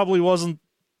probably wasn't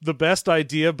the best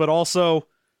idea, but also,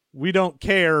 we don't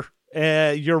care.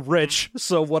 You're rich,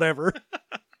 so whatever.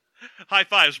 High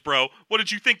fives, bro. What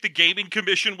did you think the Gaming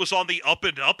Commission was on the up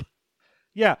and up?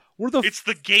 Yeah, It's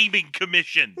the Gaming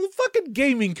Commission. The fucking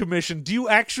Gaming Commission. Do you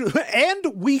actually...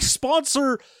 And we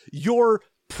sponsor your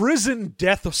prison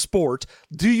death sport.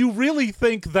 Do you really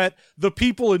think that the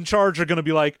people in charge are going to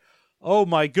be like, oh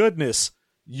my goodness,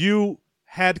 you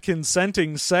had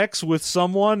consenting sex with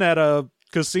someone at a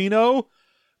casino?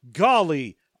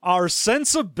 Golly, our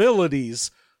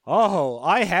sensibilities. Oh,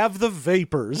 I have the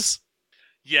vapors.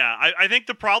 Yeah, I think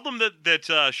the problem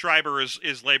that Schreiber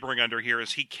is laboring under here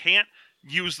is he can't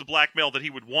use the blackmail that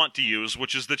he would want to use,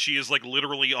 which is that she is like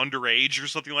literally underage or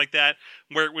something like that,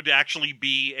 where it would actually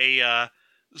be a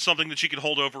something that she could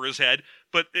hold over his head.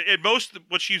 But at most,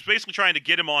 what she's basically trying to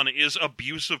get him on is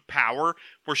abuse of power,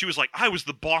 where she was like, I was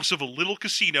the boss of a little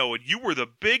casino, and you were the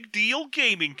big deal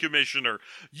gaming commissioner.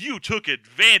 You took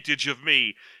advantage of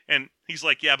me. And he's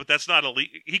like, yeah, but that's not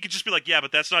illegal. He could just be like, yeah,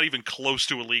 but that's not even close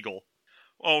to illegal.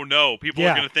 Oh no, people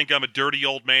are going to think I'm a dirty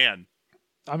old man.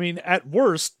 I mean, at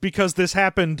worst, because this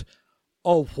happened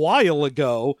a while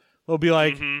ago, they'll be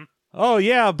like, oh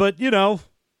yeah, but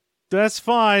that's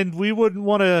fine. We wouldn't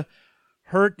want to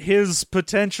hurt his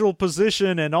potential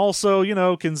position, and also,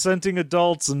 consenting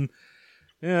adults, and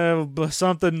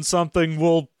something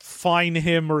will fine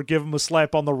him or give him a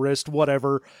slap on the wrist,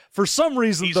 whatever. For some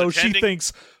reason, she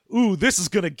thinks, ooh, this is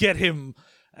going to get him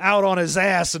out on his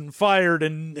ass and fired,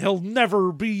 and he'll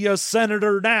never be a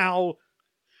senator now.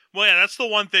 Well, yeah, that's the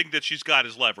one thing that she's got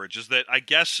as leverage, is that I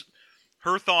guess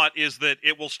her thought is that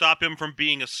it will stop him from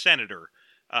being a senator,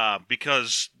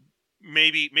 because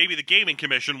maybe the Gaming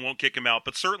Commission won't kick him out,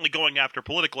 but certainly going after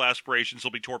political aspirations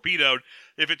will be torpedoed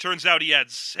if it turns out he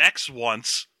had sex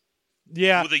once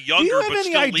with a younger but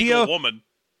still legal woman.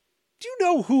 Do you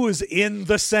know who is in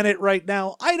the Senate right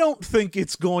now? I don't think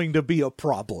it's going to be a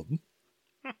problem.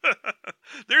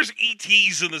 There's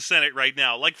ETs in the Senate right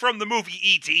now, like from the movie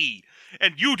E.T.,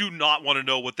 and you do not want to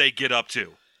know what they get up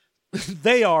to.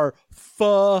 They are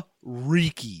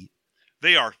freaky.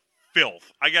 They are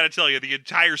filth. I gotta tell you, the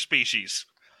entire species.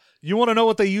 You want to know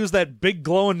what they use that big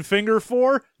glowing finger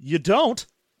for? You don't.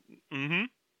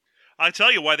 I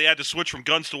tell you why they had to switch from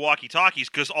guns to walkie-talkies,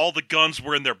 because all the guns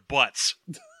were in their butts.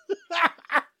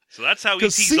 So that's how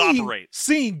ETs operate.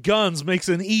 Seeing guns makes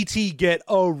an ET get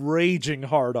a raging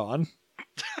hard-on.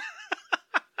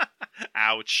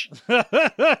 Ouch.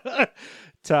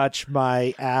 Touch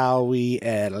my owie,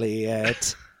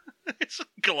 Elliot. It's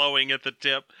glowing at the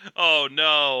tip. Oh,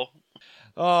 no.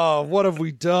 Oh, what have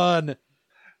we done?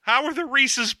 How are the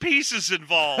Reese's Pieces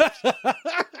involved?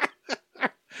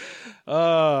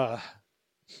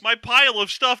 My pile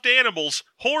of stuffed animals,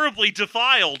 horribly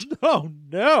defiled. Oh,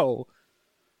 no.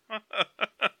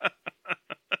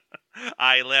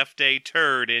 I left a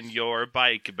turd in your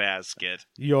bike basket.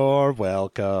 You're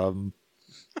welcome.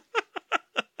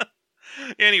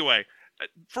 Anyway,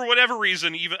 for whatever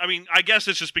reason, I guess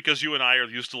it's just because you and I are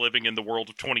used to living in the world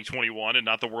of 2021 and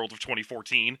not the world of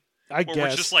 2014. I where guess.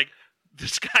 We're just like,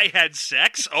 this guy had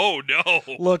sex? Oh, no.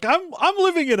 Look, I'm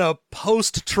living in a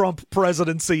post-Trump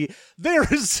presidency.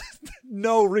 There is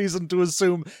no reason to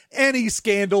assume any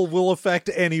scandal will affect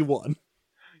anyone.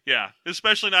 Yeah,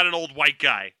 especially not an old white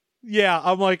guy. Yeah,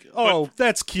 I'm like,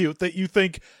 that's cute that you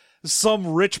think some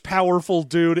rich, powerful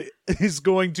dude is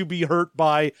going to be hurt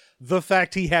by the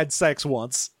fact he had sex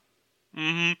once.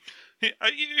 Mm-hmm.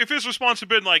 If his response had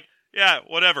been like, yeah,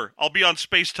 whatever, I'll be on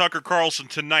Space Tucker Carlson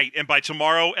tonight, and by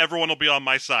tomorrow, everyone will be on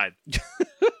my side.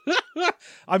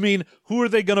 I mean, who are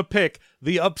they going to pick?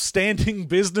 The upstanding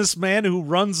businessman who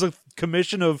runs a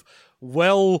commission of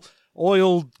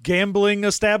well-oiled gambling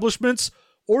establishments?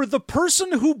 Or the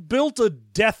person who built a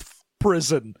death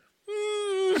prison?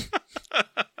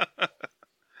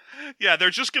 Yeah, they're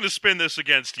just going to spin this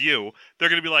against you. They're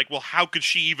going to be like, well, how could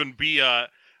she even be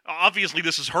obviously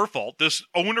this is her fault. This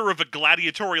owner of a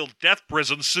gladiatorial death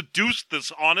prison seduced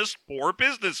this honest, poor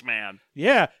businessman.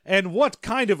 Yeah, and what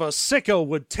kind of a sicko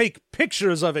would take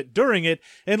pictures of it during it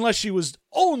unless she was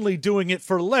only doing it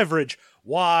for leverage?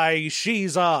 Why,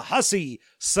 she's a hussy,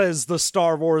 says the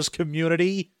Star Wars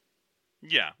community.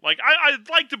 Yeah, like, I'd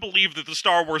like to believe that the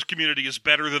Star Wars community is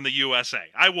better than the USA.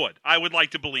 I would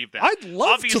like to believe that. I'd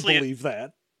love to believe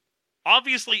that.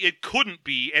 Obviously, it couldn't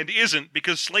be and isn't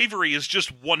because slavery is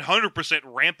just 100%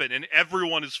 rampant and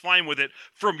everyone is fine with it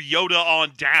from Yoda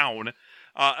on down.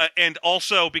 And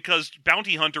also because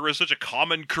bounty hunter is such a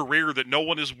common career that no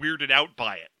one is weirded out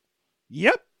by it.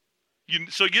 Yep.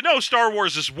 So Star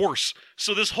Wars is worse.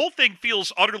 So this whole thing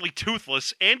feels utterly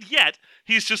toothless, and yet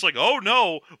he's just like, oh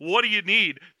no, what do you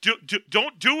need?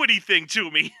 Don't do anything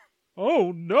to me.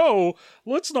 Oh no,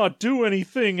 let's not do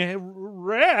anything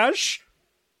rash.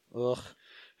 Ugh.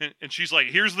 And she's like,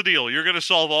 here's the deal. You're going to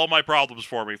solve all my problems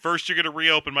for me. First, you're going to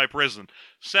reopen my prison.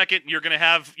 Second, you're going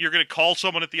to call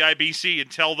someone at the IBC and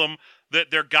tell them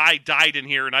that their guy died in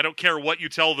here, and I don't care what you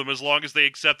tell them as long as they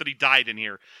accept that he died in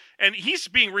here. And he's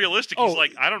being realistic. He's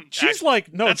like, I don't... She's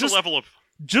like, no, that's a level of...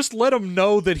 Just let him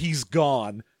know that he's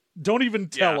gone. Don't even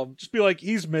tell him. Just be like,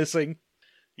 he's missing.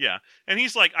 Yeah. And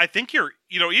he's like, I think you're,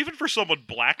 even for someone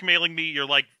blackmailing me, you're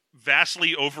like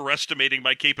vastly overestimating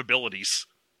my capabilities.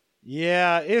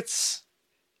 Yeah, it's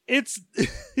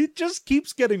it just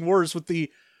keeps getting worse with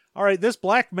all right, this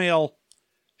blackmail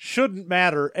shouldn't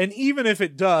matter. And even if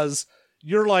it does,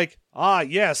 you're like,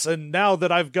 yes, and now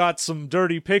that I've got some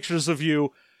dirty pictures of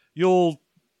you, you'll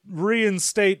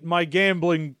reinstate my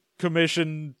gambling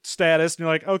commission status. And you're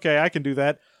like, okay, I can do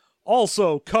that.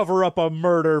 Also, cover up a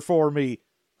murder for me.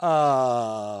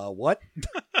 What?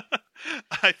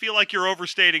 I feel like you're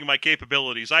overstating my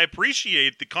capabilities. I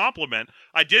appreciate the compliment.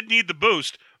 I did need the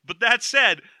boost. But that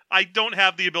said, I don't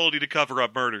have the ability to cover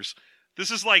up murders. This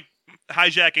is like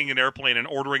hijacking an airplane and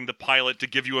ordering the pilot to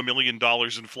give you $1 million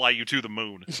and fly you to the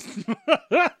moon.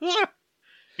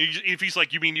 If he's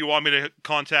like, you mean you want me to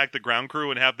contact the ground crew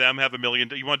and have them have $1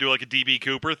 million? You want to do like a DB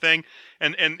Cooper thing?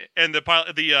 And the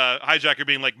pilot, the hijacker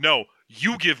being like, no,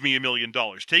 you give me $1 million.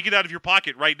 Take it out of your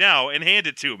pocket right now and hand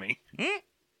it to me.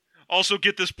 Also,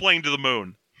 get this plane to the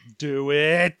moon. Do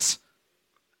it.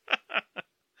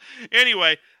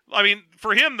 Anyway, I mean,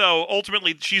 for him though,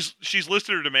 ultimately she's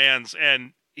listed her demands,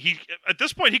 and he at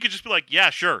this point he could just be like, yeah,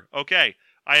 sure, okay.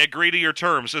 I agree to your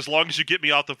terms as long as you get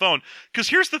me off the phone. Because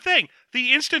here's the thing.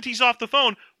 The instant he's off the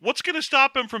phone, what's going to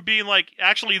stop him from being like,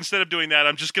 actually, instead of doing that,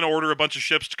 I'm just going to order a bunch of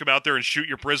ships to come out there and shoot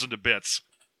your prison to bits.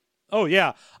 Oh,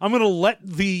 yeah. I'm going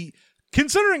to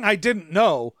considering I didn't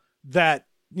know that,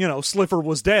 Slipher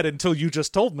was dead until you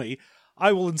just told me,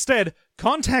 I will instead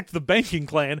contact the banking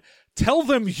clan, tell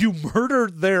them you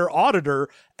murdered their auditor,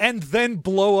 and then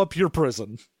blow up your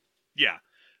prison. Yeah.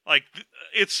 Like,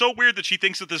 it's so weird that she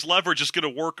thinks that this leverage is going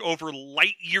to work over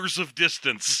light years of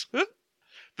distance.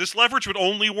 This leverage would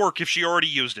only work if she already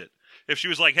used it. If she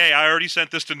was like, hey, I already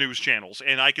sent this to news channels,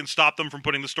 and I can stop them from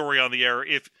putting the story on the air.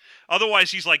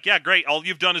 Otherwise, he's like, yeah, great, all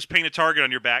you've done is paint a target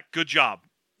on your back. Good job.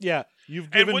 Yeah,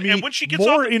 you've given me when she gets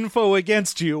more info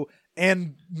against you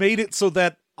and made it so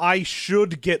that I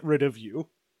should get rid of you.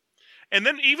 And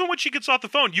then even when she gets off the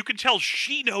phone, you can tell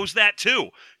she knows that too.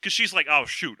 Because she's like, oh,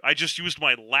 shoot, I just used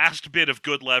my last bit of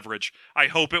good leverage. I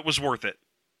hope it was worth it.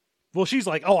 Well, she's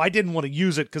like, oh, I didn't want to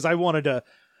use it because I wanted to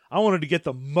get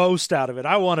the most out of it.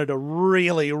 I wanted to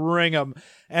really ring him.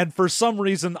 And for some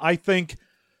reason, I think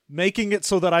making it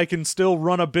so that I can still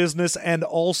run a business and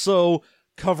also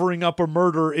covering up a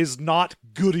murder is not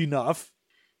good enough.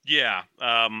 Yeah.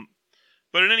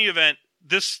 But in any event,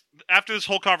 after this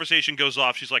whole conversation goes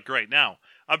off, she's like, great, now,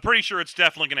 I'm pretty sure it's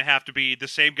definitely going to have to be the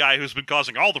same guy who's been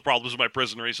causing all the problems in my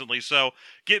prison recently. So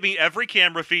get me every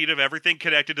camera feed of everything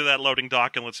connected to that loading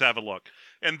dock, and let's have a look.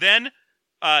 And then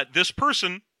this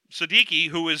person, Siddiqui,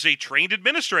 who is a trained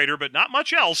administrator but not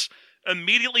much else,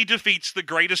 immediately defeats the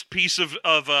greatest piece of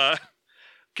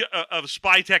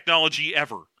spy technology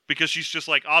ever. Because she's just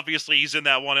like, obviously he's in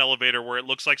that one elevator where it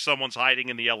looks like someone's hiding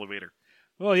in the elevator.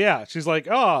 Well, yeah. She's like,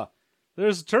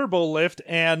 there's a turbo lift,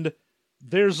 and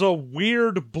there's a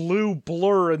weird blue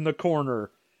blur in the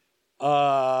corner.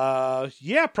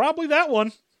 Yeah, probably that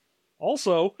one.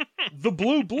 Also, the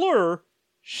blue blur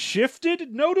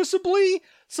shifted noticeably,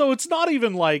 so it's not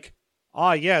even like,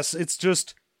 yes, it's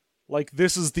just like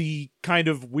this is the kind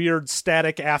of weird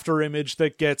static after image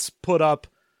that gets put up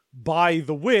by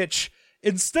the witch.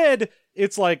 Instead,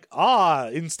 it's like,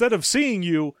 instead of seeing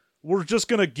you, we're just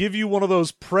gonna give you one of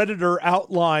those predator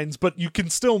outlines, but you can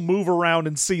still move around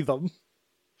and see them.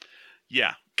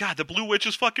 Yeah. God, the Blue Witch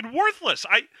is fucking worthless.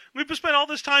 We've spent all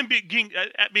this time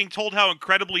being told how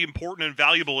incredibly important and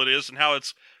valuable it is, and how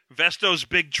it's Vesto's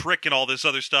big trick and all this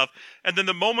other stuff. And then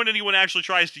the moment anyone actually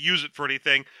tries to use it for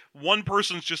anything, one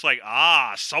person's just like,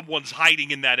 someone's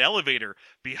hiding in that elevator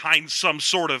behind some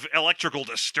sort of electrical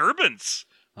disturbance.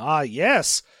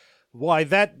 Yes. Why,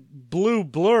 that blue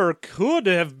blur could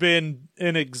have been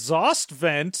an exhaust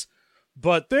vent,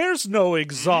 but there's no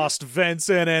exhaust vents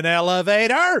in an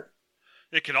elevator.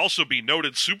 It could also be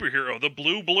noted superhero, the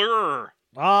Blue Blur.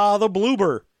 The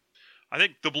Bloober. I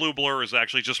think the Blue Blur is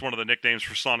actually just one of the nicknames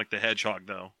for Sonic the Hedgehog,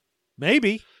 though.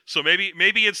 Maybe. So maybe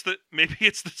it's that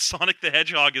Sonic the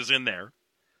Hedgehog is in there.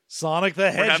 Sonic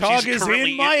the Hedgehog is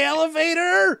in my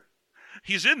elevator.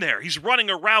 He's in there. He's running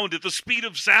around at the speed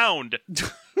of sound.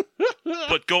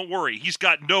 But don't worry, he's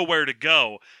got nowhere to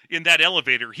go. In that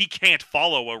elevator, he can't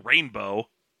follow a rainbow.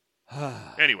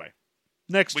 Anyway.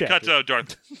 Next we chapter.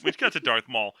 cut to Darth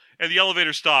Maul, and the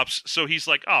elevator stops, so he's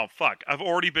like, oh, fuck, I've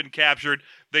already been captured.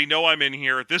 They know I'm in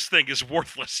here. This thing is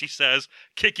worthless, he says,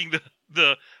 kicking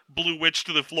the Blue Witch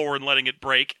to the floor and letting it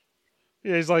break.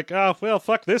 Yeah, he's like, well,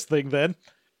 fuck this thing then.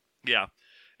 Yeah.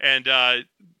 And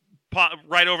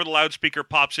right over the loudspeaker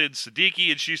pops in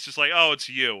Siddiqui, and she's just like, oh, it's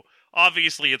you.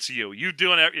 Obviously it's you. You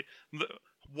doing everything.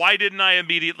 Why didn't I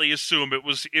immediately assume it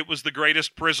was the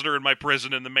greatest prisoner in my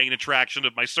prison and the main attraction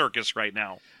of my circus right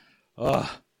now?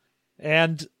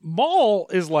 And Maul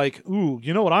is like,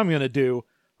 you know what I'm going to do?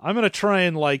 I'm going to try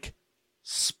and,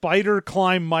 spider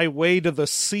climb my way to the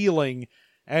ceiling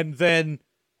and then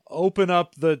open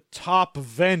up the top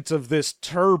vent of this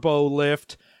turbo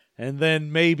lift and then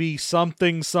maybe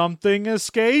something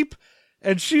escape?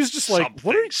 And she's just like,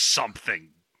 what are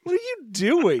you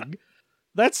doing?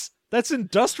 That's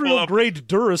industrial-grade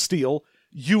Durasteel.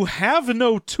 You have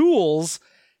no tools,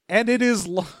 and it is,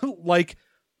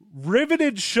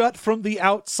 riveted shut from the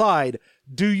outside.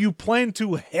 Do you plan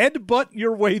to headbutt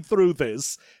your way through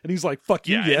this? And he's like, fuck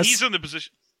you, yes. And he's in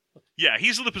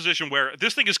the position where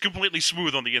this thing is completely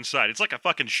smooth on the inside. It's like a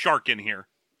fucking shark in here.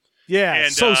 Yeah,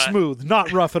 and, so smooth.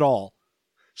 Not rough at all.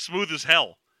 Smooth as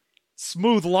hell.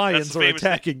 Smooth lions are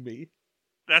attacking me.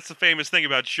 That's the famous thing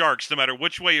about sharks. No matter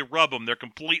which way you rub them, they're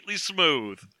completely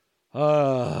smooth.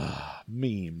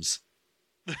 Memes.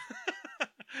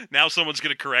 Now someone's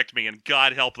going to correct me, and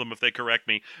God help them if they correct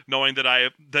me, knowing that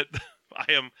I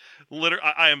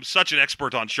am such an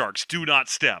expert on sharks. Do not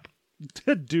step.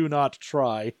 Do not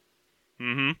try.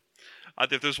 Mm-hmm.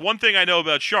 If there's one thing I know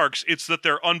about sharks, it's that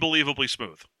they're unbelievably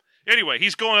smooth. Anyway,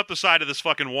 he's going up the side of this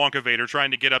fucking Wonkavator,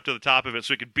 trying to get up to the top of it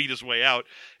so he can beat his way out.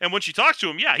 And when she talks to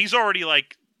him, he's already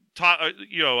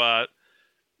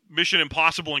Mission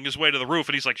Impossibling his way to the roof,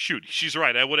 and he's like, shoot, she's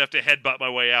right, I would have to headbutt my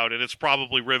way out, and it's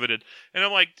probably riveted. And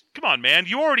I'm like, come on, man,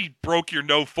 you already broke your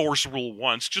no force rule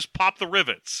once, just pop the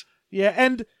rivets. Yeah,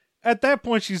 and at that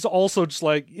point, she's also just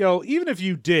like, even if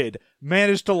you did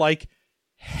manage to,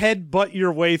 headbutt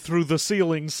your way through the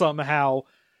ceiling somehow,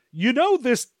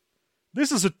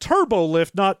 this is a turbo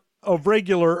lift, not a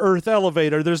regular Earth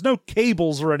elevator. There's no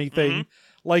cables or anything.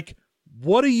 Mm-hmm.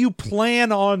 What do you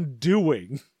plan on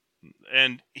doing?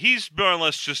 And he's more or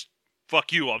less just,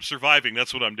 fuck you, I'm surviving,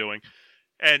 that's what I'm doing.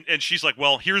 And she's like,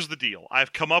 well, here's the deal.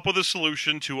 I've come up with a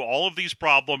solution to all of these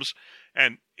problems,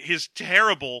 and his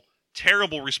terrible,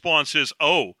 terrible response is,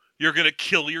 oh, you're going to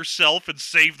kill yourself and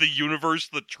save the universe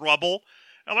the trouble?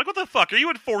 I'm like, what the fuck? Are you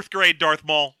in 4th grade, Darth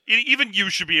Maul? Even you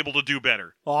should be able to do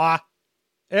better.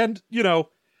 And,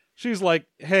 she's like,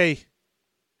 hey,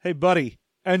 buddy,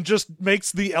 and just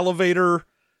makes the elevator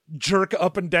jerk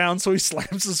up and down so he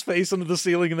slams his face into the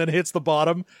ceiling and then hits the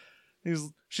bottom.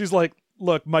 She's like,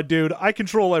 look, my dude, I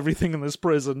control everything in this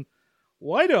prison.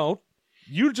 Why don't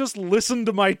you just listen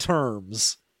to my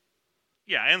terms?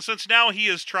 Yeah, and since now he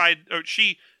has tried, or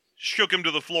she shook him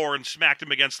to the floor and smacked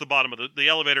him against the bottom of the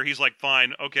elevator, he's like,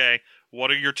 fine, okay,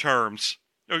 what are your terms?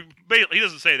 He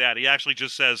doesn't say that. He actually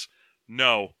just says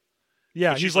no.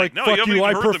 Yeah, But she's he's like, no, fuck haven't you, even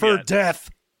I heard them prefer yet. death.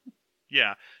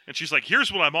 Yeah, and she's like,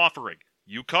 here's what I'm offering.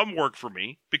 You come work for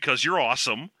me because you're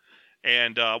awesome,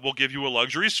 and we'll give you a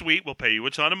luxury suite, we'll pay you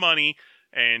a ton of money,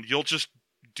 and you'll just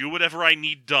do whatever I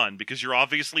need done because you're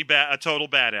obviously a total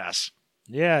badass.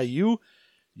 Yeah, you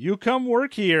come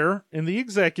work here in the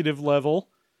executive level,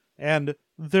 and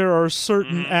there are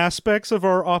certain aspects of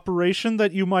our operation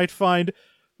that you might find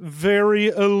very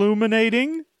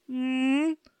illuminating.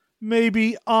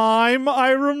 Maybe I'm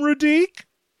Iram Radiq?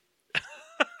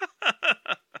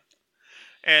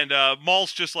 And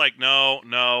Maul's just like, no,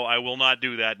 I will not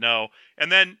do that, no.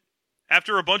 And then,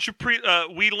 after a bunch of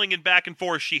wheedling and back and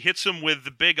forth, she hits him with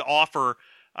the big offer,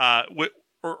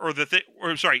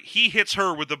 he hits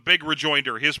her with the big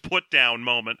rejoinder, his put-down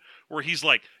moment, where he's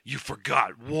like, you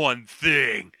forgot one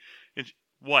thing. And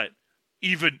what?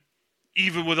 Even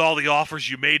with all the offers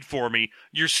you made for me,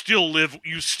 you still live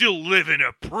in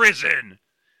a prison.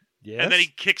 Yes. And then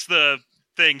he kicks the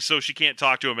thing so she can't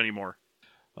talk to him anymore.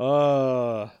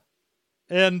 And,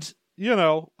 you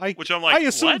know, I assume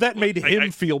what? that made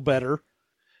him feel better.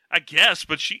 I guess,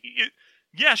 but she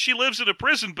lives in a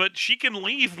prison, but she can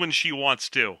leave when she wants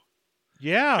to.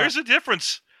 Yeah. There's a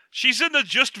difference. She's in the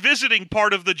just visiting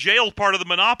part of the jail part of the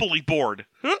Monopoly board.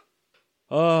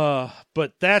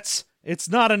 But it's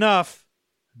not enough.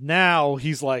 Now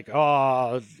he's like,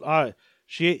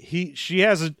 she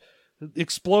hasn't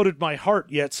exploded my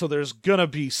heart yet, so there's gonna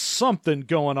be something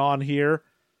going on here.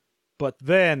 But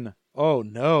then, oh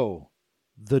no,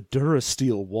 the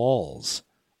Durasteel walls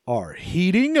are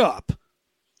heating up.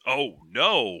 Oh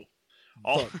no.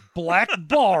 The Black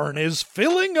Barn is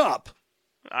filling up.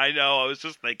 I know, I was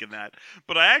just thinking that.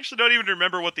 But I actually don't even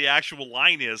remember what the actual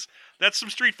line is. That's some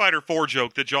Street Fighter 4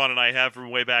 joke that John and I have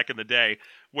from way back in the day,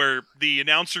 where the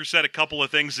announcer said a couple of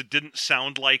things that didn't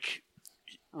sound like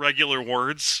regular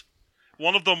words.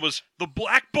 One of them was, the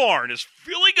Black Barn is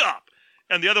filling up.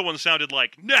 And the other one sounded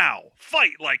like, now,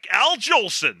 fight like Al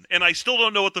Jolson. And I still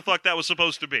don't know what the fuck that was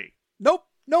supposed to be. Nope,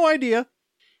 no idea.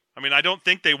 I mean, I don't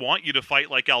think they want you to fight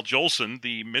like Al Jolson,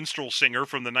 the minstrel singer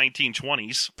from the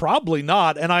 1920s. Probably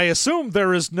not, and I assume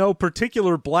there is no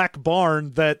particular Black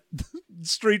Barn that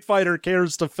Street Fighter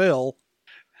cares to fill.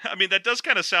 I mean, that does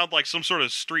kind of sound like some sort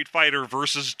of Street Fighter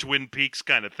versus Twin Peaks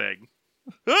kind of thing.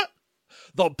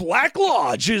 The Black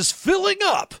Lodge is filling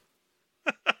up!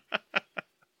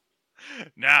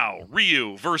 Now,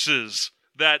 Ryu versus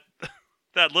that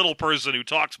little person who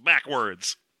talks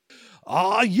backwards.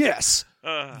 Ah, yes!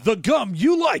 The gum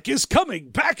you like is coming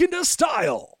back into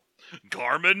style!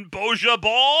 Garmin Boja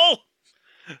Ball?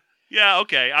 Yeah,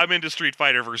 okay, I'm into Street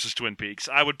Fighter versus Twin Peaks.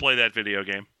 I would play that video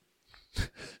game.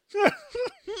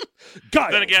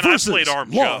 Guile Then again, I've versus played Arm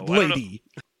Log Joe. I don't know. Lady.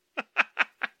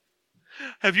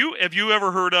 Have you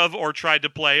ever heard of or tried to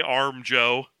play Arm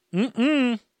Joe?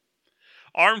 Mm-mm.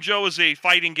 Arm Joe is a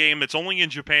fighting game that's only in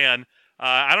Japan.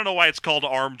 I don't know why it's called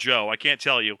Arm Joe. I can't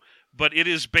tell you. But it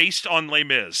is based on Les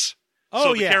Mis. Oh,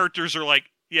 so the yeah. characters are like,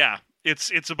 yeah,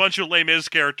 it's a bunch of Les Mis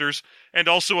characters and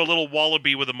also a little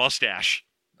wallaby with a mustache.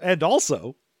 And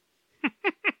also...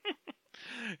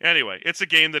 Anyway, it's a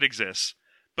game that exists.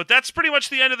 But that's pretty much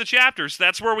the end of the chapters.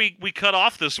 That's where we cut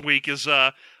off this week is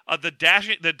the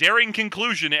daring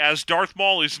conclusion as Darth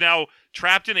Maul is now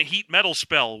trapped in a heat metal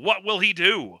spell. What will he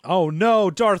do? Oh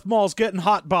no, Darth Maul's getting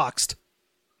hotboxed.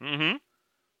 Mm-hmm.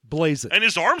 Blaze it. And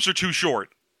his arms are too short.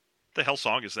 The hell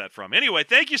song is that from? Anyway,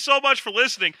 thank you so much for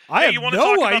listening. I have you want to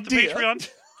no talk idea. about the Patreon?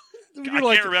 You're I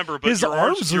like, can't remember, but his your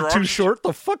arms are too short.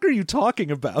 The fuck are you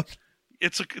talking about?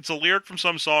 It's a lyric from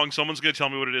some song. Someone's going to tell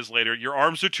me what it is later. Your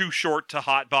arms are too short to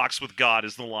hotbox with God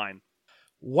is the line.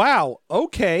 Wow.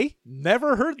 Okay.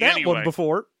 Never heard that Anyway. one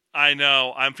before. I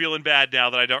know. I'm feeling bad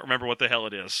now that I don't remember what the hell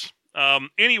it is.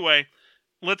 Anyway,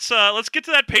 let's get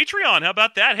to that Patreon. How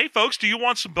about that? Hey, folks, do you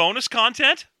want some bonus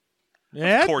content?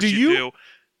 Yeah. Of course do you? do.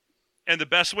 And the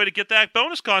best way to get that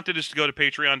bonus content is to go to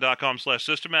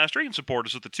patreon.com/systemmastery and support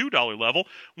us at the $2 level,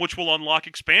 which will unlock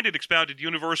Expanded Expounded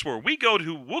Universe, where we go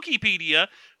to Wikipedia,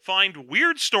 find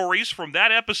weird stories from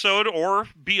that episode or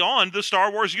beyond the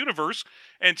Star Wars universe,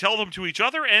 and tell them to each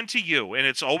other and to you. And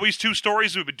it's always 2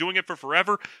 stories. We've been doing it for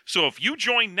forever. So if you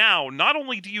join now, not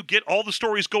only do you get all the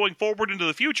stories going forward into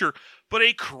the future, but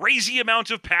a crazy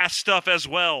amount of past stuff as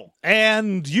well.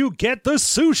 And you get the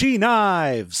sushi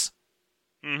knives.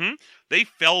 Mm-hmm. They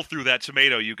fell through that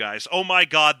tomato, you guys. Oh my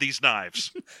god, these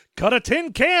knives. Cut a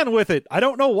tin can with it. I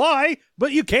don't know why,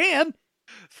 but you can.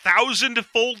 1,000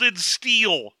 folded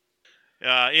steel.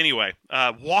 Anyway,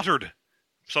 watered.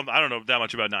 I don't know that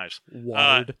much about knives.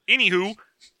 Watered. Anywho,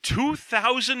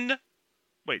 $2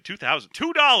 unlocks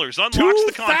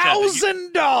the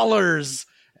content. $2,000.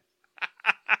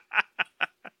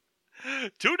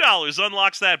 $2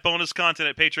 unlocks that bonus content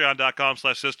at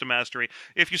patreon.com/System Mastery.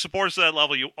 If you support us at that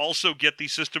level, you also get the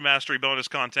System Mastery bonus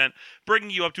content,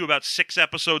 bringing you up to about 6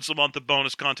 episodes a month of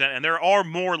bonus content, and there are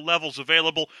more levels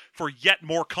available for yet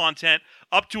more content,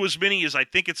 up to as many as I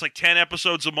think it's like 10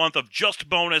 episodes a month of just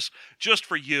bonus, just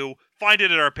for you. Find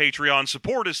it at our Patreon,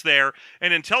 support us there,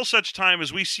 and until such time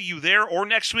as we see you there or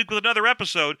next week with another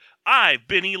episode, I've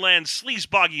been Elan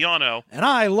Sleazeboggiano. And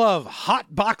I love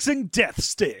hotboxing death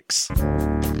sticks.